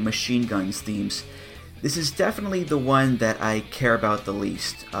 TNA Machine Guns themes, this is definitely the one that I care about the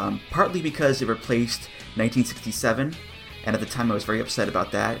least, partly because it replaced 1967, and at the time I was very upset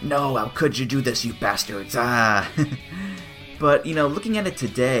about that. No, how could you do this, you bastards? But, looking at it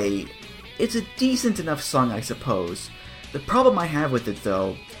today, it's a decent enough song, I suppose. The problem I have with it,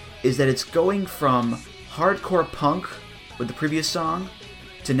 though, is that it's going from hardcore punk with the previous song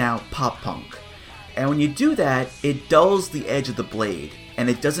to now pop punk. And when you do that, it dulls the edge of the blade, and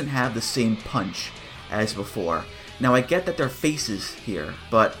it doesn't have the same punch as before. Now, I get that they're faces here,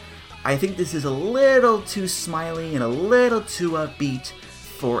 but I think this is a little too smiley and a little too upbeat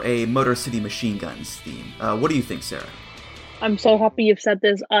for a Motor City Machine Guns theme. What do you think, Sarah? I'm so happy you've said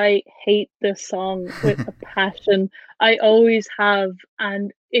this. I hate this song with a passion. I always have.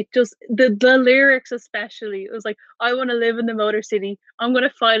 And it just, the lyrics especially, it was like, I want to live in the Motor City. I'm going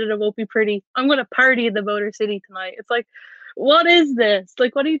to fight it. It won't be pretty. I'm going to party in the Motor City tonight. It's like, what is this?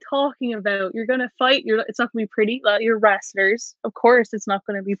 Like, what are you talking about? You're going to fight. It's not going to be pretty. Like, you're wrestlers. Of course, it's not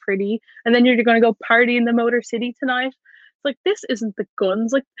going to be pretty. And then you're going to go party in the Motor City tonight. Like, this isn't the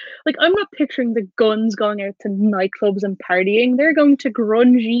Guns. Like I'm not picturing the Guns going out to nightclubs and partying. They're going to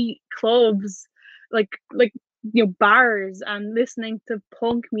grungy clubs, like bars, and listening to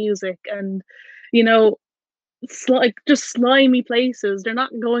punk music and just slimy places. They're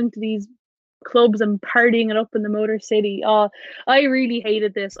not going to these clubs and partying it up in the Motor City. I really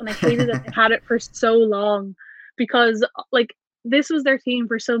hated this, and I hated that they had it for so long, because this was their theme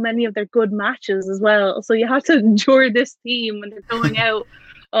for so many of their good matches as well. So you have to endure this theme when they're going out.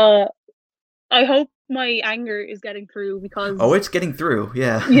 I hope my anger is getting through, because... Oh, it's getting through,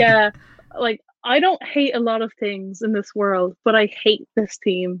 yeah. Yeah. I don't hate a lot of things in this world, but I hate this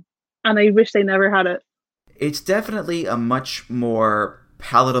theme, and I wish they never had it. It's definitely a much more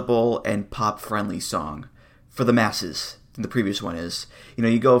palatable and pop-friendly song for the masses than the previous one is.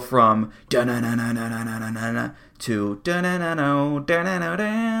 You go from da-na-na-na-na-na-na-na-na to da-na-na-no,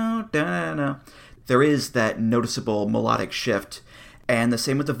 da-na-na-no, da-na-na. There is that noticeable melodic shift, and the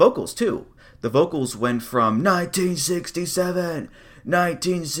same with the vocals, too. The vocals went from 1967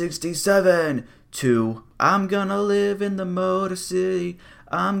 to I'm gonna live in the Motor City,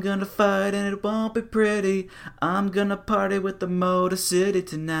 I'm gonna fight and it won't be pretty, I'm gonna party with the Motor City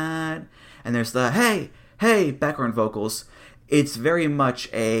tonight. And there's the hey background vocals. It's very much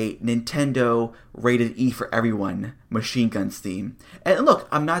a Nintendo rated E for everyone Machine Guns theme. And look,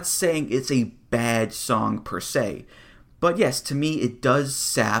 I'm not saying it's a bad song per se, but yes, to me it does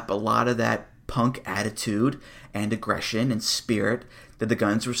sap a lot of that punk attitude and aggression and spirit that the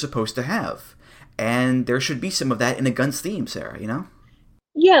Guns were supposed to have. And there should be some of that in a Guns theme, Sarah,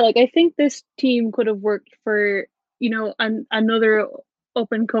 Yeah, I think this team could have worked for, another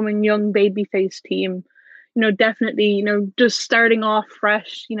up-and-coming young babyface team. Definitely, just starting off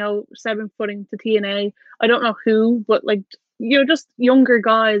fresh, 7-footing to TNA. I don't know who, but just younger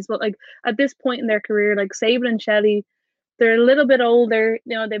guys. But at this point in their career, Sabin and Shelley, they're a little bit older.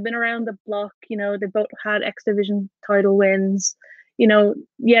 They've been around the block. They both had X Division title wins.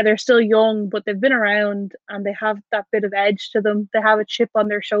 They're still young, but they've been around and they have that bit of edge to them. They have a chip on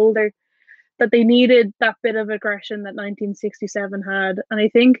their shoulder, that they needed that bit of aggression that 1967 had. And I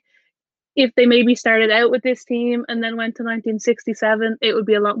think if they maybe started out with this team and then went to 1967, it would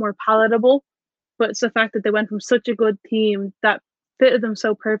be a lot more palatable. But it's the fact that they went from such a good team that fitted them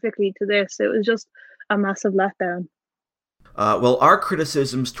so perfectly to this. It was just a massive letdown. Well, our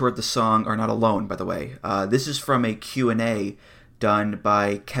criticisms toward the song are not alone, by the way. This is from a Q&A done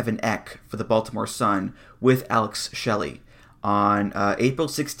by Kevin Eck for the Baltimore Sun with Alex Shelley on April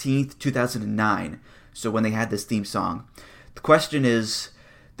 16th, 2009, so when they had this theme song. The question is,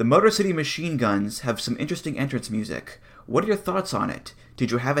 the Motor City Machine Guns have some interesting entrance music. What are your thoughts on it?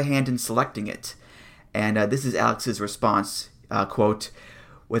 Did you have a hand in selecting it? And this is Alex's response, quote,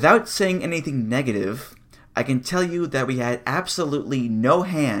 "Without saying anything negative, I can tell you that we had absolutely no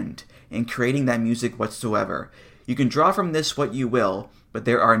hand in creating that music whatsoever. You can draw from this what you will, but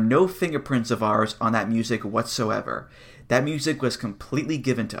there are no fingerprints of ours on that music whatsoever. That music was completely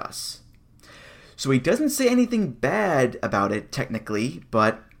given to us." So he doesn't say anything bad about it, technically,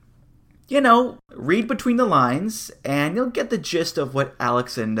 but, read between the lines, and you'll get the gist of what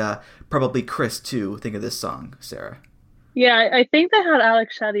Alex and probably Chris, too, think of this song, Sarah. Yeah, I think they had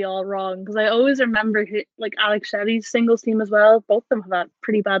Alex Shelley all wrong, because I always remember Alex Shelley's singles team as well. Both of them have that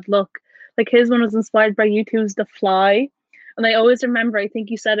pretty bad look. His one was inspired by U2's The Fly. And I always remember, I think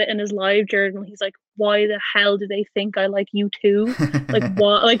he said it in his live journal, he's like, why the hell do they think I like U2?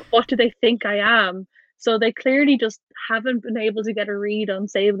 What do they think I am? So they clearly just haven't been able to get a read on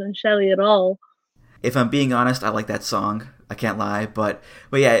Sabin and Shelley at all. If I'm being honest, I like that song. I can't lie. But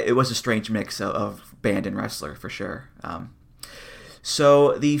yeah, it was a strange mix of band and wrestler, for sure.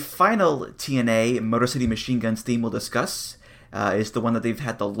 So the final TNA Motor City Machine Guns theme we'll discuss is the one that they've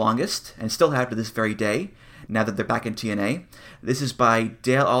had the longest, and still have to this very day. now that they're back in TNA. This is by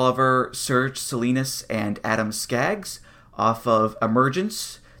Dale Oliver, Serge Salinas, and Adam Skaggs off of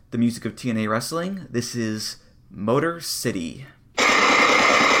Emergence, the music of TNA Wrestling. This is Motor City.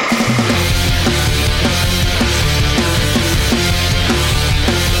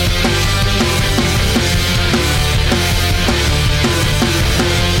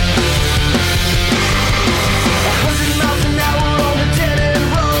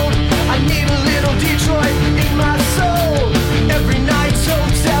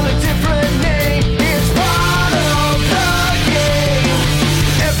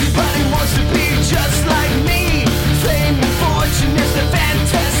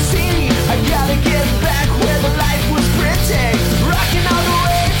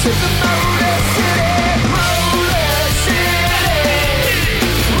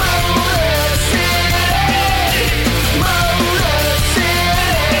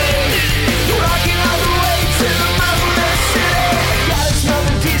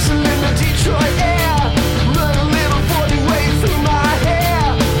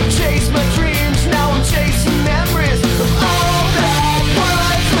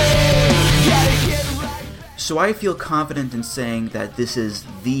 So I feel confident in saying that this is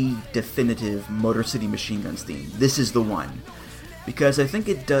the definitive Motor City Machine Guns theme. This is the one. Because I think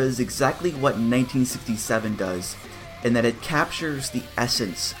it does exactly what 1967 does, in that it captures the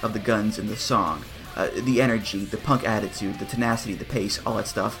essence of the Guns in the song. The energy, the punk attitude, the tenacity, the pace, all that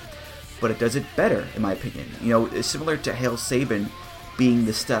stuff. But it does it better, in my opinion. You know, similar to Hail Sabin being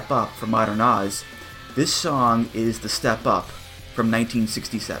the step up from Modern Oz, this song is the step up from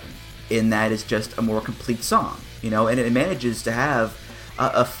 1967. In that it's just a more complete song, you know, and it manages to have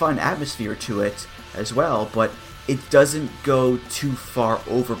a fun atmosphere to it as well, but it doesn't go too far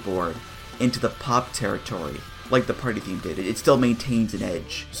overboard into the pop territory like the party theme did. It still maintains an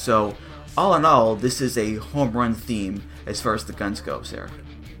edge. So, all in all, this is a home run theme as far as the Guns go, Sarah.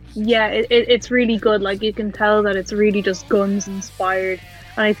 Yeah, it's really good. Like, you can tell that it's really just Guns inspired.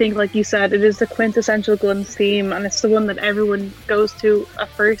 And I think, like you said, it is the quintessential Guns theme, and it's the one that everyone goes to at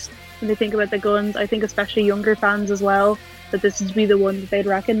first when they think about the Guns. I think especially younger fans as well, that this would be the one that they'd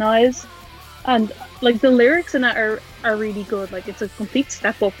recognise. And like the lyrics in it are really good. Like, it's a complete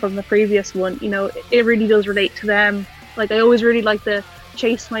step up from the previous one. You know, it really does relate to them. Like, I always really like the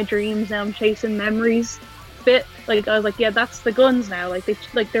chase my dreams, now I'm chasing memories bit. Like, I was like, yeah, that's the Guns now. Like,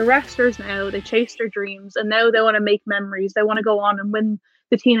 they're wrestlers now, they chase their dreams, and now they want to make memories. They want to go on and win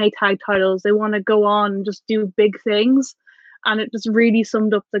the TNA tag titles. They want to go on and just do big things. And it just really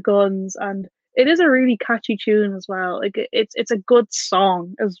summed up the Guns, and it is a really catchy tune as well. Like, it's a good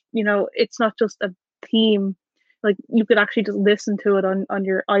song, as you know. It's not just a theme. Like, you could actually just listen to it on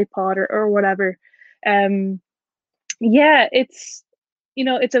your iPod or whatever. Yeah, it's, you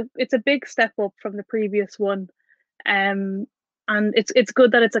know, it's a big step up from the previous one. And it's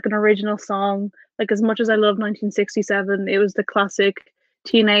good that it's like an original song. Like, as much as I love 1967, it was the classic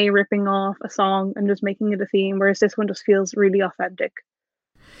TNA ripping off a song and just making it a theme, whereas this one just feels really authentic.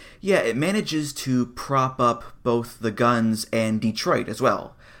 Yeah, it manages to prop up both the Guns and Detroit as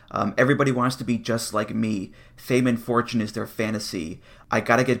well. Everybody wants to be just like me. Fame and fortune is their fantasy. I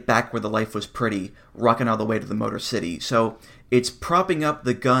gotta get back where the life was pretty, rocking all the way to the Motor City. So it's propping up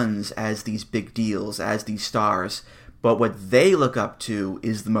the Guns as these big deals, as these stars, but what they look up to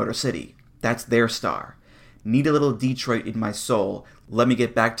is the Motor City. That's their star. Need a little Detroit in my soul. Let me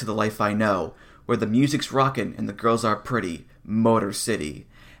get back to the life I know, where the music's rockin' and the girls are pretty. Motor City.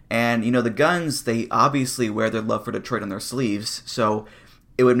 And, you know, the Guns, they obviously wear their love for Detroit on their sleeves, so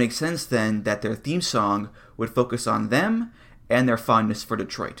it would make sense then that their theme song would focus on them and their fondness for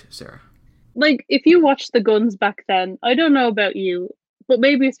Detroit, Sarah. Like, if you watched the Guns back then, I don't know about you, but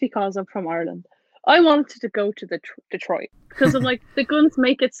maybe it's because I'm from Ireland. I wanted to go to Detroit because I'm like, the Guns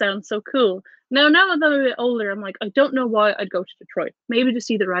make it sound so cool. Now that I'm a bit older, I'm like, I don't know why I'd go to Detroit. Maybe to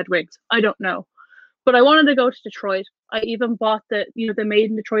see the Red Wings. I don't know. But I wanted to go to Detroit. I even bought the Made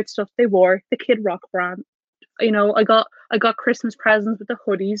in Detroit stuff they wore, the Kid Rock brand. You know, I got Christmas presents with the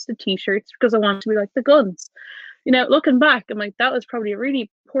hoodies, the t-shirts, because I wanted to be like the Guns. You know, looking back, I'm like, that was probably a really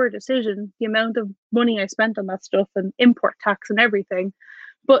poor decision, the amount of money I spent on that stuff and import tax and everything.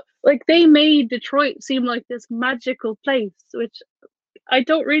 But like, they made Detroit seem like this magical place, which I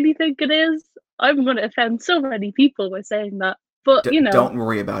don't really think it is. I'm going to offend so many people by saying that. But, you know. Don't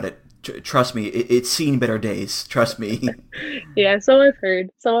worry about it. Trust me, it's seen better days. Trust me. Yeah, so I've heard.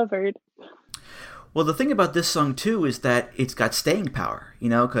 Well, the thing about this song, too, is that it's got staying power, you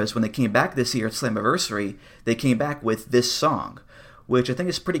know, because when they came back this year at Slammiversary, they came back with this song, which I think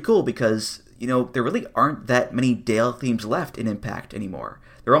is pretty cool because, you know, there really aren't that many Dale themes left in Impact anymore.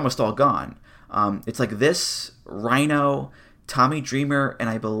 They're almost all gone. It's like this, Rhino, Tommy Dreamer, and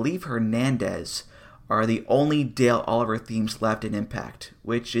I believe Hernandez are the only Dale Oliver themes left in Impact,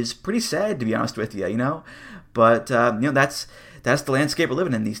 which is pretty sad, to be honest with you, But, that's the landscape we're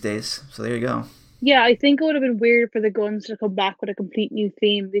living in these days. So there you go. Yeah, I think it would have been weird for the Guns to come back with a complete new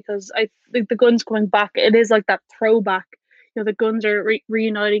theme, because I think the Guns coming back, it is like that throwback. The Guns are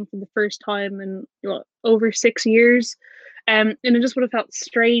reuniting for the first time in over 6 years. And it just would have felt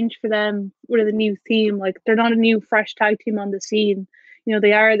strange for them with a new theme. Like, they're not a new, fresh tag team on the scene.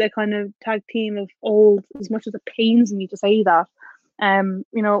 They are the kind of tag team of old, as much as it pains me to say that.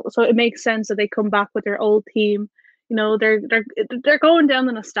 So it makes sense that they come back with their old team. They're going down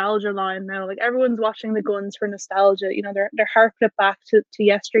the nostalgia line now. Like, everyone's watching the Guns for nostalgia. They're harking it back to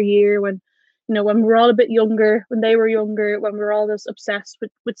yesteryear when, when we were all a bit younger, when they were younger, when we were all just obsessed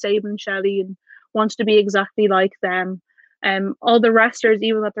with Sabin and Shelley and wanted to be exactly like them. All the wrestlers,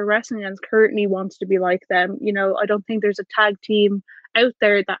 even that they're wrestling against, currently wants to be like them. I don't think there's a tag team out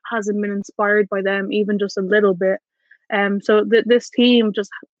there that hasn't been inspired by them, even just a little bit. So this team just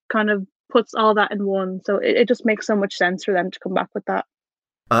kind of puts all that in one. So it just makes so much sense for them to come back with that.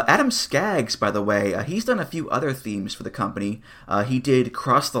 Adam Skaggs, by the way, he's done a few other themes for the company. He did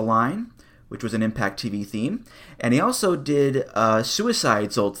Cross the Line, which was an Impact TV theme, and he also did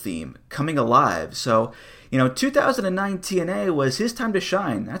Suicide's old theme, Coming Alive. So, 2009 TNA was his time to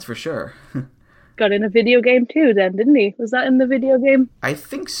shine, that's for sure. Got in a video game too then, didn't he? Was that in the video game? I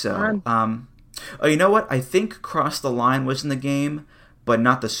think so. You know what? I think Cross the Line was in the game, but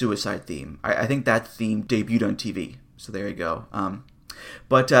not the Suicide theme. I think that theme debuted on TV. So there you go.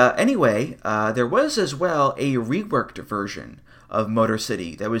 But anyway, there was as well a reworked version of Motor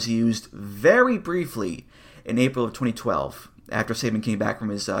City that was used very briefly in April of 2012 after Sabin came back from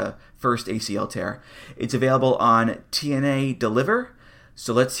his first ACL tear. It's available on TNA Deliver.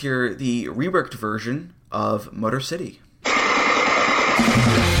 So let's hear the reworked version of Motor City.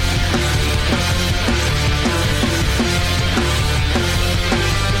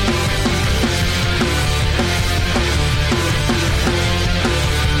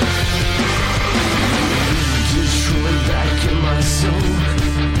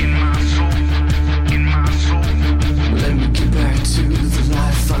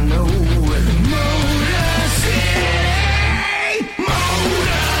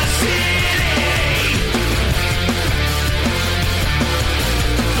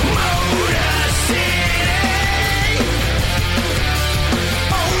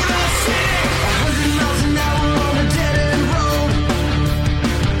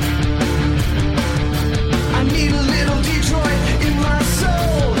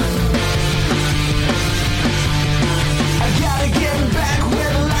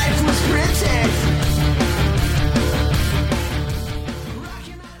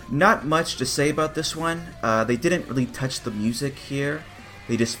 Not much to say about this one. They didn't really touch the music here.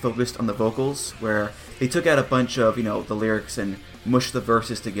 They just focused on the vocals, where they took out a bunch of, the lyrics and mushed the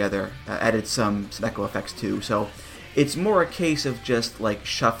verses together, added some echo effects too. So it's more a case of just like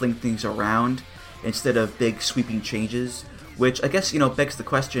shuffling things around instead of big sweeping changes, which I guess, begs the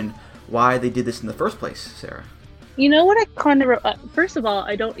question why they did this in the first place, Sarah. You know what I kind of... first of all,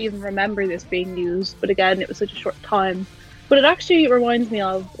 I don't even remember this being used, but again, it was such a short time. But it actually reminds me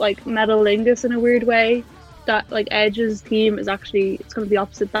of, like, Metalingus in a weird way. That, like, Edge's theme is actually... It's kind of the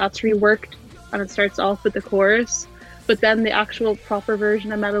opposite. That's reworked, and it starts off with the chorus. But then the actual proper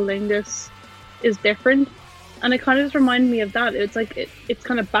version of Metalingus is different. And it kind of just reminded me of that. It's like, it's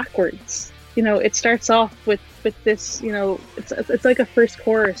kind of backwards. It starts off with this, it's like a first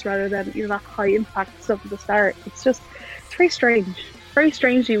chorus rather than, that high impact stuff at the start. It's very strange. Very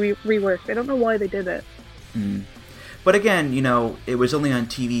strangely reworked. I don't know why they did it. But again, it was only on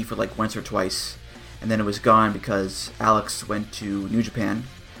TV for like once or twice, and then it was gone because Alex went to New Japan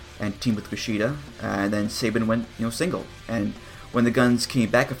and teamed with Kushida, and then Sabin went, single. And when the Guns came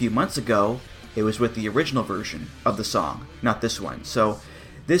back a few months ago, it was with the original version of the song, not this one. So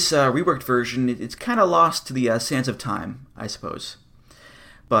this reworked version, it's kind of lost to the sands of time, I suppose.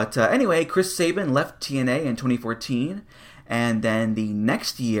 But anyway, Chris Sabin left TNA in 2014, and then the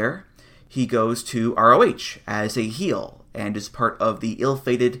next year, he goes to ROH as a heel and is part of the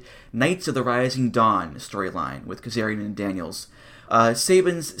ill-fated Knights of the Rising Dawn storyline with Kazarian and Daniels.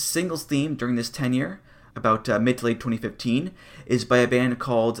 Sabin's singles theme during this tenure, about mid to late 2015, is by a band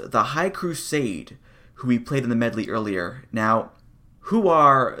called The High Crusade, who we played in the medley earlier. Now, who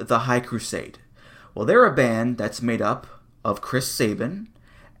are The High Crusade? Well, they're a band that's made up of Chris Sabin,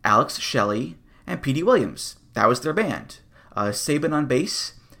 Alex Shelley, and Petey Williams. That was their band. Sabin on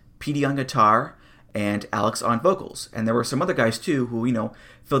bass, Petey on guitar, and Alex on vocals. And there were some other guys too who,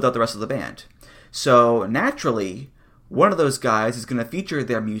 filled out the rest of the band. So naturally, one of those guys is going to feature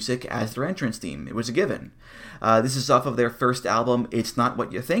their music as their entrance theme. It was a given. This is off of their first album, It's Not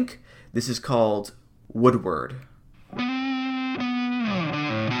What You Think. This is called Woodward.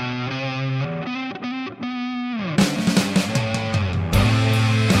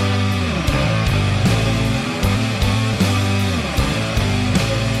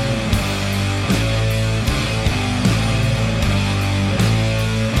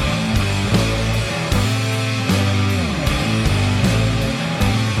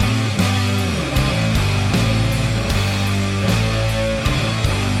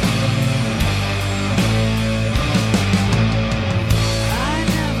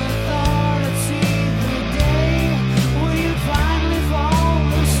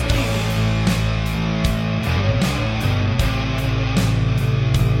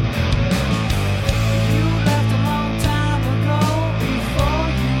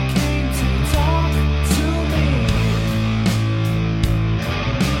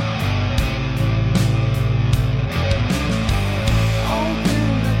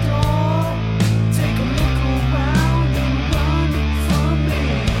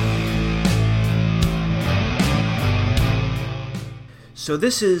 So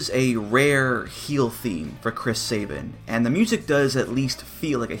this is a rare heel theme for Chris Sabin, and the music does at least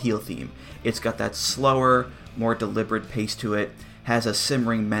feel like a heel theme. It's got that slower, more deliberate pace to it, has a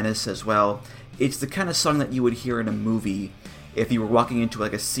simmering menace as well. It's the kind of song that you would hear in a movie if you were walking into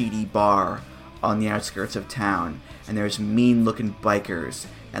like a seedy bar on the outskirts of town, and there's mean-looking bikers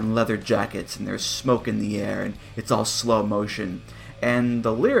and leather jackets, and there's smoke in the air, and it's all slow motion. And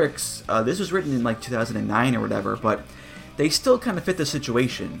the lyrics, this was written in like 2009 or whatever, but they still kind of fit the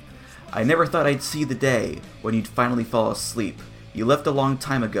situation. I never thought I'd see the day when you'd finally fall asleep. You left a long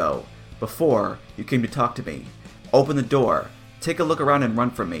time ago, before you came to talk to me. Open the door, take a look around and run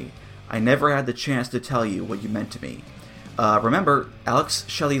from me. I never had the chance to tell you what you meant to me. Remember, Alex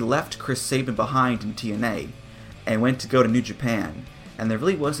Shelley left Chris Sabin behind in TNA and went to go to New Japan, and there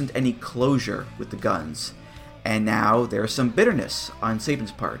really wasn't any closure with the Guns. And now there's some bitterness on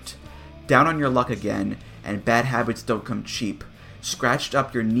Sabin's part. Down on your luck again, and bad habits don't come cheap. Scratched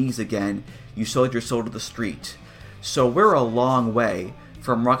up your knees again, you sold your soul to the street. So we're a long way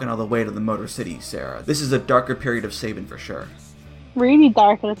from rocking all the way to the Motor City, Sarah. This is a darker period of Sabin for sure. Really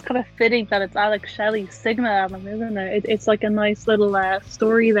dark, and it's kind of fitting that it's Alex Shelley singing that album, isn't it? It's like a nice little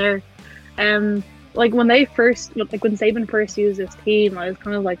story there. Like when Sabin first used this theme, I was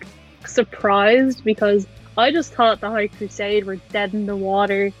kind of like surprised because I just thought the High Crusade were dead in the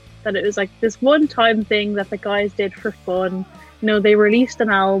water. That it was like this one-time thing that the guys did for fun. They released an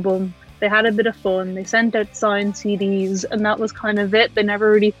album, they had a bit of fun, they sent out signed CDs, and that was kind of it. They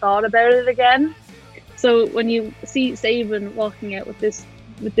never really thought about it again. So when you see Sabin walking out with this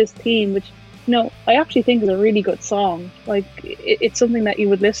theme, which I actually think is a really good song. Like it's something that you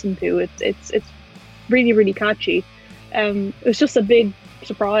would listen to. It's really, really catchy. It was just a big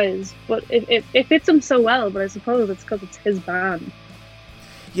surprise, but it fits him so well. But I suppose it's because it's his band.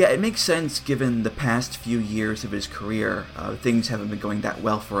 Yeah, it makes sense given the past few years of his career. Things haven't been going that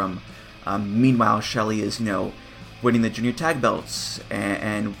well for him. Meanwhile, Shelley is, winning the junior tag belts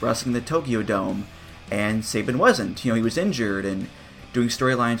and wrestling the Tokyo Dome, and Sabin wasn't. He was injured and doing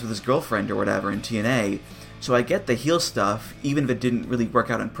storylines with his girlfriend or whatever in TNA. So I get the heel stuff, even if it didn't really work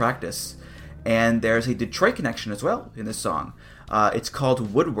out in practice. And there's a Detroit connection as well in this song. It's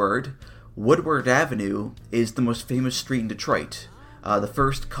called Woodward. Woodward Avenue is the most famous street in Detroit. The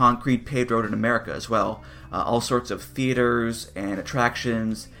first concrete paved road in America as well. All sorts of theaters and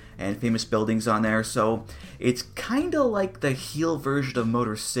attractions and famous buildings on there. So it's kind of like the heel version of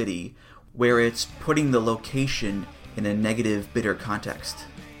Motor City, where it's putting the location in a negative, bitter context.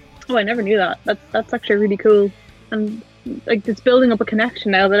 Oh, I never knew that. That's actually really cool. And like it's building up a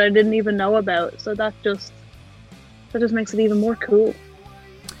connection now that I didn't even know about. So that just makes it even more cool.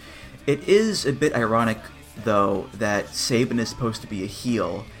 It is a bit ironic, though, that Sabin is supposed to be a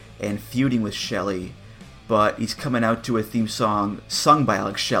heel and feuding with Shelley, but he's coming out to a theme song sung by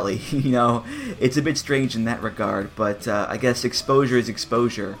Alex Shelley. It's a bit strange in that regard, but I guess exposure is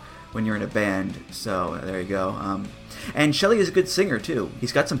exposure when you're in a band, so there you go. And Shelley is a good singer, too.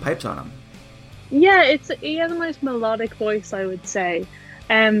 He's got some pipes on him. Yeah, he has a nice melodic voice, I would say.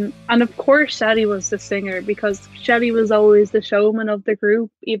 And of course Shelley was the singer, because Shelley was always the showman of the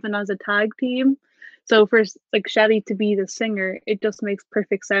group, even as a tag team. So for like Shelley to be the singer, it just makes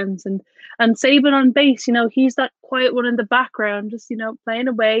perfect sense. And Sabin on bass, he's that quiet one in the background, just playing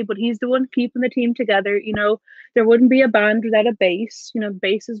away, but he's the one keeping the team together. There wouldn't be a band without a bass.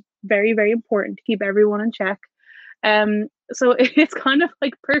 Bass is very, very important to keep everyone in check. So it's kind of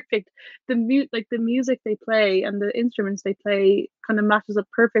like perfect. The music they play and the instruments they play kind of matches up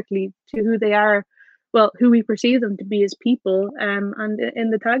perfectly to who they are, well, who we perceive them to be as people, and in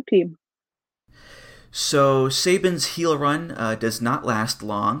the tag team. So Sabin's heel run does not last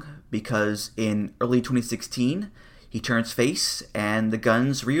long, because in early 2016 he turns face and the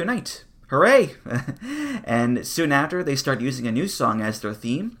Guns reunite. Hooray! And soon after, they start using a new song as their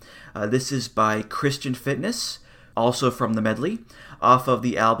theme. This is by Christian Fitness, also from the medley, off of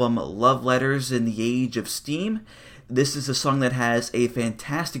the album Love Letters in the Age of Steam. This is a song that has a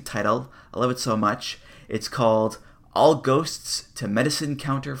fantastic title. I love it so much. It's called All Ghosts to Medicine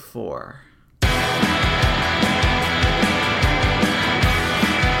Counter 4.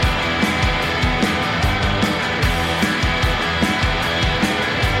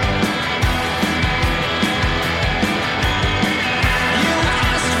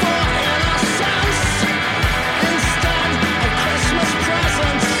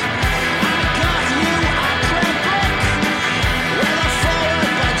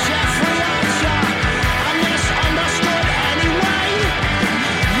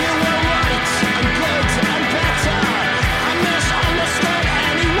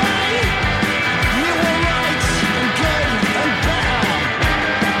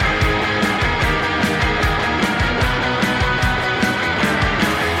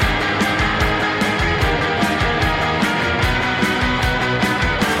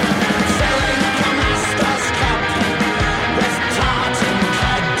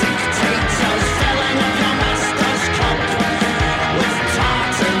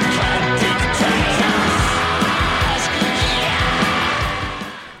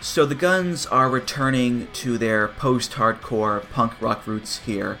 So the Guns are returning to their post-hardcore punk rock roots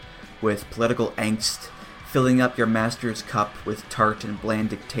here, with political angst, filling up your master's cup with tart and bland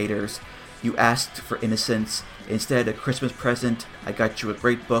dictators. You asked for innocence. Instead, a Christmas present, I got you a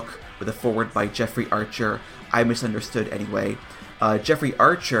great book with a foreword by Jeffrey Archer. I misunderstood anyway. Jeffrey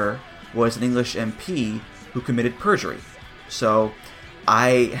Archer was an English MP who committed perjury. So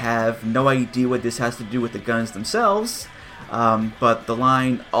I have no idea what this has to do with the Guns themselves. But the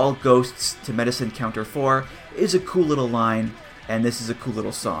line, All Ghosts to Medicine Counter 4, is a cool little line, and this is a cool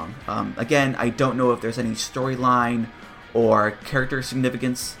little song. Again, I don't know if there's any storyline or character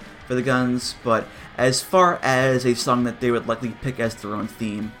significance for the Guns, but as far as a song that they would likely pick as their own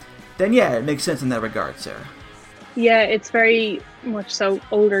theme, then yeah, it makes sense in that regard, Sarah. Yeah, it's very much so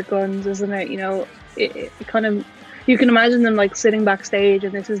older Guns, isn't it? It kind of, you can imagine them like sitting backstage,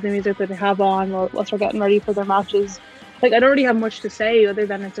 and this is the music that they have on whilst they're getting ready for their matches. Like, I don't really have much to say other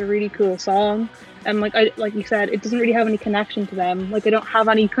than it's a really cool song, and like you said, it doesn't really have any connection to them. Like, I don't have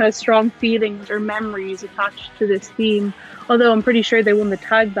any kind of strong feelings or memories attached to this theme, although I'm pretty sure they won the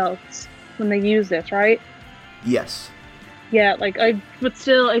tag belts when they used it, right? Yes. Yeah, but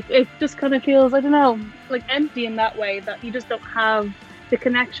still, it just kind of feels, I don't know, like empty in that way, that you just don't have the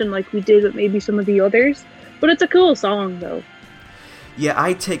connection like we did with maybe some of the others. But it's a cool song, though. Yeah,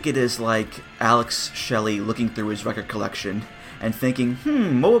 I take it as like Alex Shelley looking through his record collection and thinking,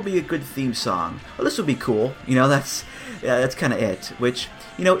 what would be a good theme song? Well, this would be cool. That's kind of it, which,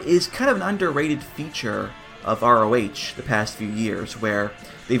 is kind of an underrated feature of ROH the past few years, where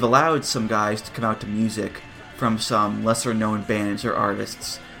they've allowed some guys to come out to music from some lesser-known bands or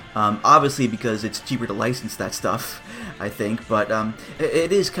artists. Obviously because it's cheaper to license that stuff, I think, but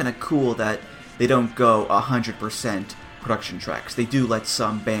it is kind of cool that they don't go 100% production tracks. They do let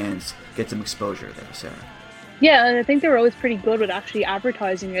some bands get some exposure there, Sarah. Yeah, and I think they were always pretty good with actually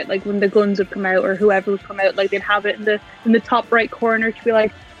advertising it. Like when the Guns would come out or whoever would come out, like they'd have it in the top right corner to be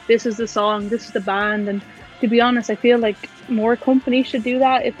like, this is the song, this is the band. And to be honest, I feel like more companies should do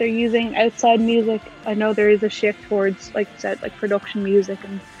that if they're using outside music. I know there is a shift towards, like you said, like production music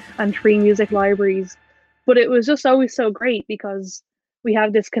and free music libraries. But it was just always so great because we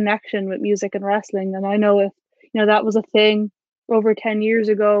have this connection with music and wrestling. And I know if that was a thing over 10 years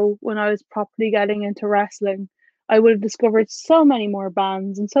ago when I was properly getting into wrestling, I would have discovered so many more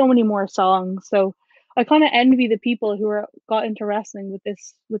bands and so many more songs. So I kind of envy the people who got into wrestling with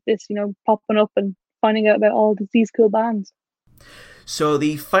this, popping up and finding out about all these cool bands. So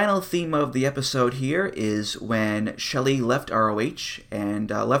the final theme of the episode here is when Shelley left ROH and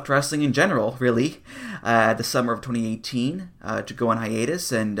left wrestling in general, really, the summer of 2018 to go on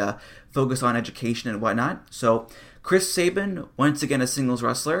hiatus and focus on education and whatnot. So Chris Sabin, once again a singles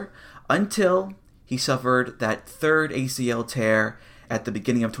wrestler, until He suffered that third ACL tear at the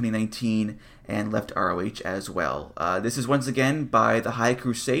beginning of 2019 and left ROH as well. This is once again by The High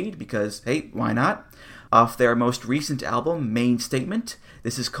Crusade because, hey, why not? Off their most recent album, Main Statement,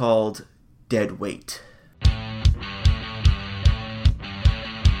 this is called Dead Weight.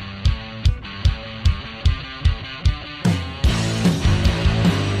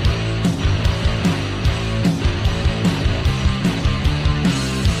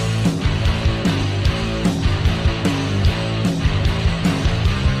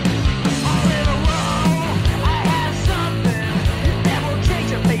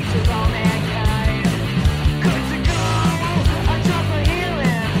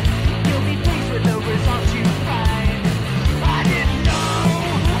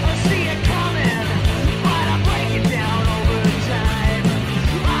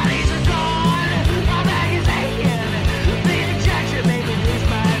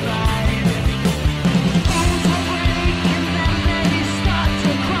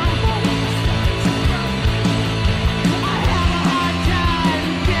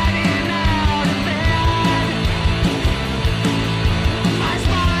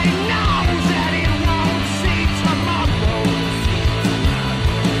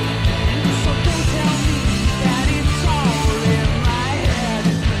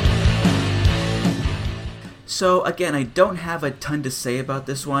 So again, I don't have a ton to say about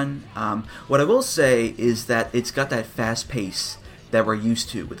this one. What I will say is that it's got that fast pace that we're used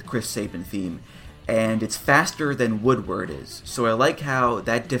to with the Chris Sabin theme, and it's faster than Woodward is. So I like how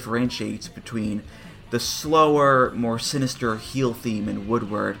that differentiates between the slower, more sinister heel theme in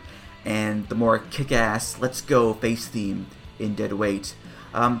Woodward and the more kick-ass, let's go face theme in Dead Weight.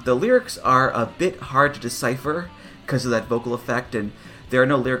 The lyrics are a bit hard to decipher because of that vocal effect, and there are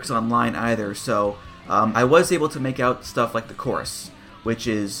no lyrics online either, so I was able to make out stuff like the chorus, which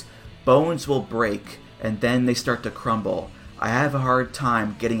is, bones will break, and then they start to crumble. I have a hard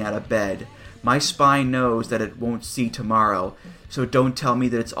time getting out of bed. My spine knows that it won't see tomorrow, so don't tell me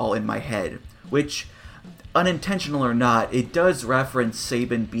that it's all in my head. Which, unintentional or not, it does reference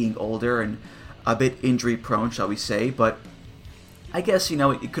Sabin being older and a bit injury-prone, shall we say, but I guess,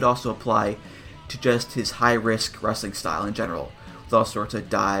 it could also apply to just his high-risk wrestling style in general, with all sorts of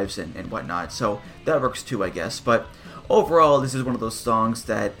dives and whatnot, so that works too, I guess. But overall, this is one of those songs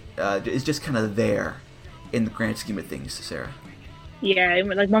that is just kind of there in the grand scheme of things, Sarah. Yeah,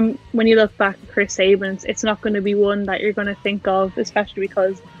 like when you look back at Chris Sabin, it's not going to be one that you're going to think of, especially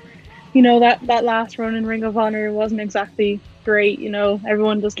because, that last run in Ring of Honor wasn't exactly great.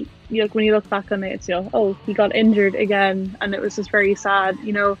 Everyone just, when you look back on it, it's, oh, he got injured again, and it was just very sad,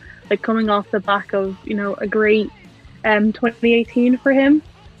 like coming off the back of, a great 2018 for him.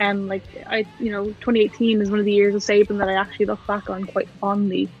 And 2018 is one of the years of Sabin that I actually look back on quite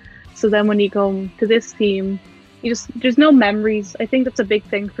fondly. So then when you come to this theme, there's no memories. I think that's a big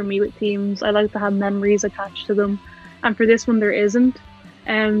thing for me with themes. I like to have memories attached to them, and for this one there isn't.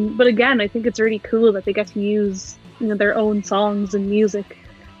 But again, I think it's really cool that they get to use their own songs and music,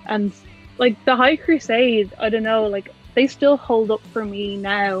 and like the High Crusade, I don't know, they still hold up for me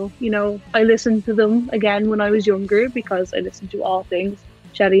now. I listened to them again when I was younger because I listened to all things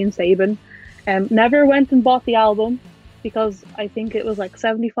Shelly and Sabin. Never went and bought the album because I think it was like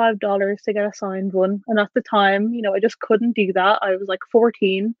 $75 to get a signed one, and at the time, I just couldn't do that. I was like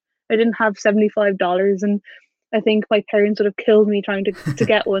 14. I didn't have $75, and I think my parents would have killed me trying to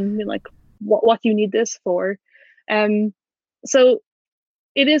get one. Like, what do you need this for? So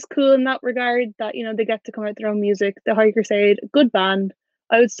it is cool in that regard that they get to come out with their own music. The High Crusade, good band.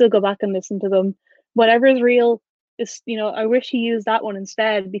 I would still go back and listen to them. Whatever is real is, I wish he used that one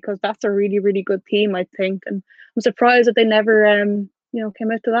instead, because that's a really, really good theme, I think. And I'm surprised that they never,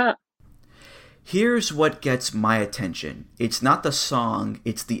 came out to that. Here's what gets my attention. It's not the song,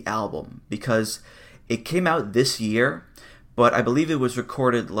 it's the album, because it came out this year, but I believe it was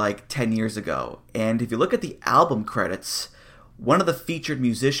recorded like 10 years ago. And if you look at the album credits, one of the featured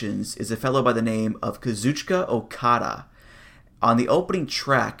musicians is a fellow by the name of Kazuchika Okada. On the opening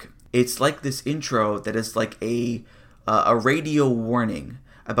track, it's like this intro that is like a radio warning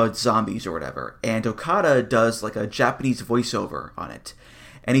about zombies or whatever, and Okada does like a Japanese voiceover on it.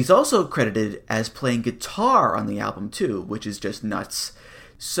 And he's also credited as playing guitar on the album too, which is just nuts.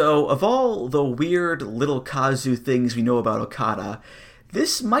 So of all the weird little Kazu things we know about Okada,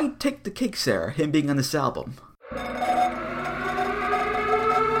 this might take the cake, Sarah, him being on this album.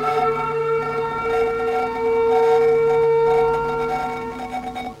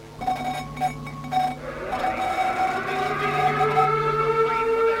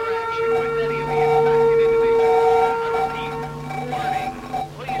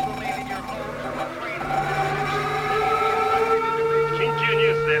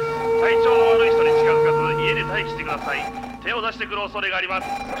 を出してくる恐れがあります。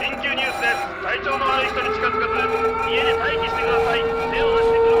緊急ニュースです。体調の悪い人に近づかず、家で待機してください。手を出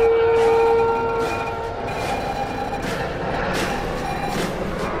してくる恐れがあります。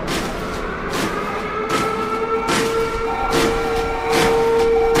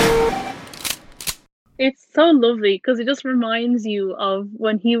It's so lovely because it just reminds you of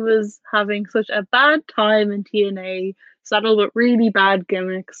when he was having such a bad time in TNA, saddled with really bad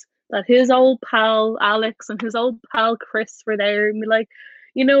gimmicks, that his old pal Alex and his old pal Chris were there and be like,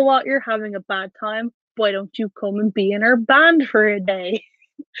 you know what, you're having a bad time. Why don't you come and be in our band for a day?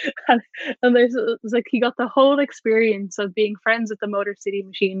 and there's like he got the whole experience of being friends with the Motor City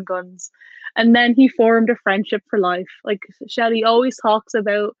Machine Guns, and then he formed a friendship for life. Like Shelley always talks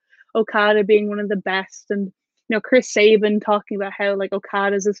about Okada being one of the best, and you know Chris Sabin talking about how like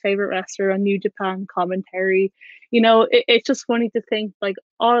Okada is his favorite wrestler on New Japan commentary. You know, it's just funny to think like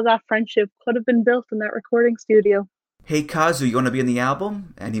all of that friendship could have been built in that recording studio. Hey Kazu, you want to be in the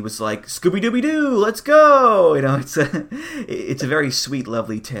album? And he was like, Scooby-Dooby-Doo, let's go! You know, it's a very sweet,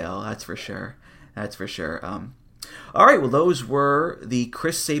 lovely tale, that's for sure. That's for sure. All right, well, those were the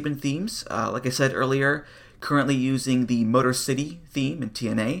Chris Sabin themes. Like I said earlier, currently using the Motor City theme in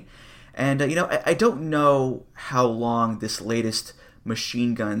TNA. And, you know, I don't know how long this latest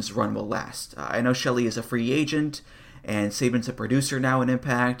Machine Guns run will last. I know Shelley is a free agent, and Sabin's a producer now in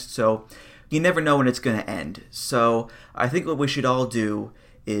Impact, so you never know when it's going to end. So I think what we should all do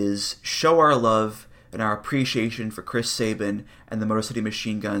is show our love and our appreciation for Chris Sabin and the Motor City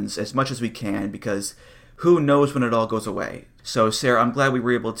Machine Guns as much as we can, because who knows when it all goes away. So Sarah, I'm glad we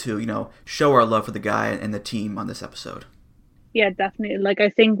were able to, you know, show our love for the guy and the team on this episode. Yeah, definitely. Like I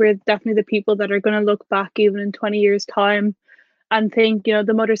think we're definitely the people that are going to look back even in 20 years' time and think, you know,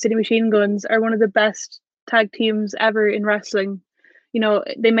 the Motor City Machine Guns are one of the best tag teams ever in wrestling. You know,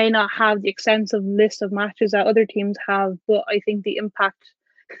 they may not have the extensive list of matches that other teams have, but I think the impact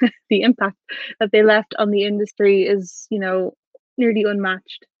that they left on the industry is, you know, nearly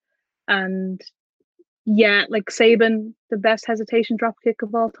unmatched. And yeah, like Sabin, the best hesitation dropkick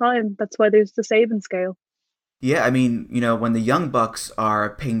of all time. That's why there's the Sabin scale. Yeah, I mean, you know, when the Young Bucks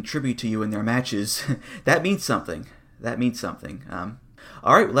are paying tribute to you in their matches, that means something. That means something.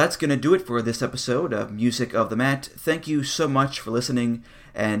 All right, well, that's going to do it for this episode of Music of the Mat. Thank you so much for listening,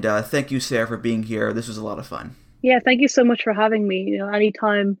 and thank you, Sarah, for being here. This was a lot of fun. Yeah, thank you so much for having me. You know,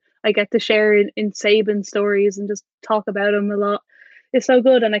 anytime I get to share in Sabin stories and just talk about him a lot, it's so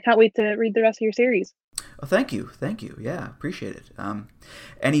good, and I can't wait to read the rest of your series. Oh, thank you. Thank you. Yeah, appreciate it.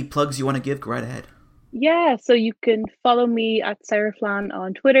 Any plugs you want to give? Go right ahead. Yeah, so you can follow me at Sarah Flan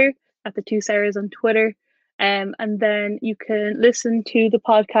on Twitter, at the Two Sarahs on Twitter. And then you can listen to the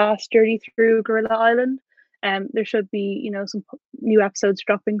podcast Dirty Through Gorilla Island. There should be, you know, some new episodes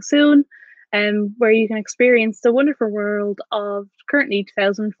dropping soon, where you can experience the wonderful world of currently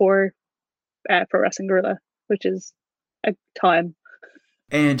 2004 Pro Wrestling Guerrilla, which is a time.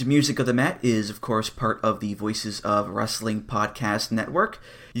 And Music of the Mat is, of course, part of the Voices of Wrestling podcast network.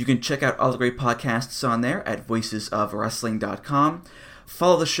 You can check out all the great podcasts on there at voicesofwrestling.com.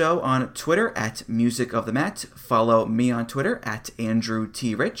 Follow the show on Twitter at Music of the Mat. Follow me on Twitter at Andrew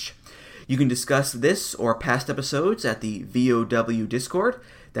T. Rich. You can discuss this or past episodes at the VOW Discord.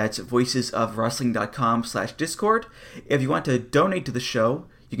 That's voicesofwrestling.com/Discord. If you want to donate to the show,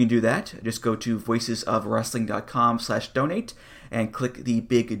 you can do that. Just go to voicesofwrestling.com/donate and click the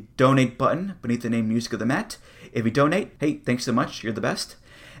big donate button beneath the name Music of the Mat. If you donate, hey, thanks so much. You're the best.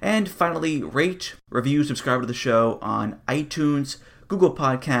 And finally, rate, review, subscribe to the show on iTunes, Google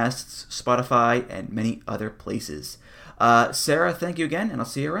Podcasts, Spotify, and many other places. Sarah, thank you again, and I'll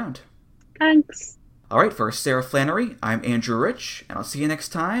see you around. Thanks. All right, for Sarah Flannery, I'm Andrew Rich, and I'll see you next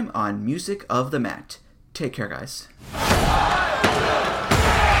time on Music of the Mat. Take care, guys.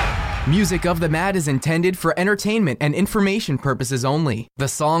 Music of the Mat is intended for entertainment and information purposes only. The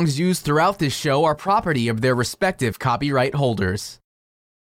songs used throughout this show are property of their respective copyright holders.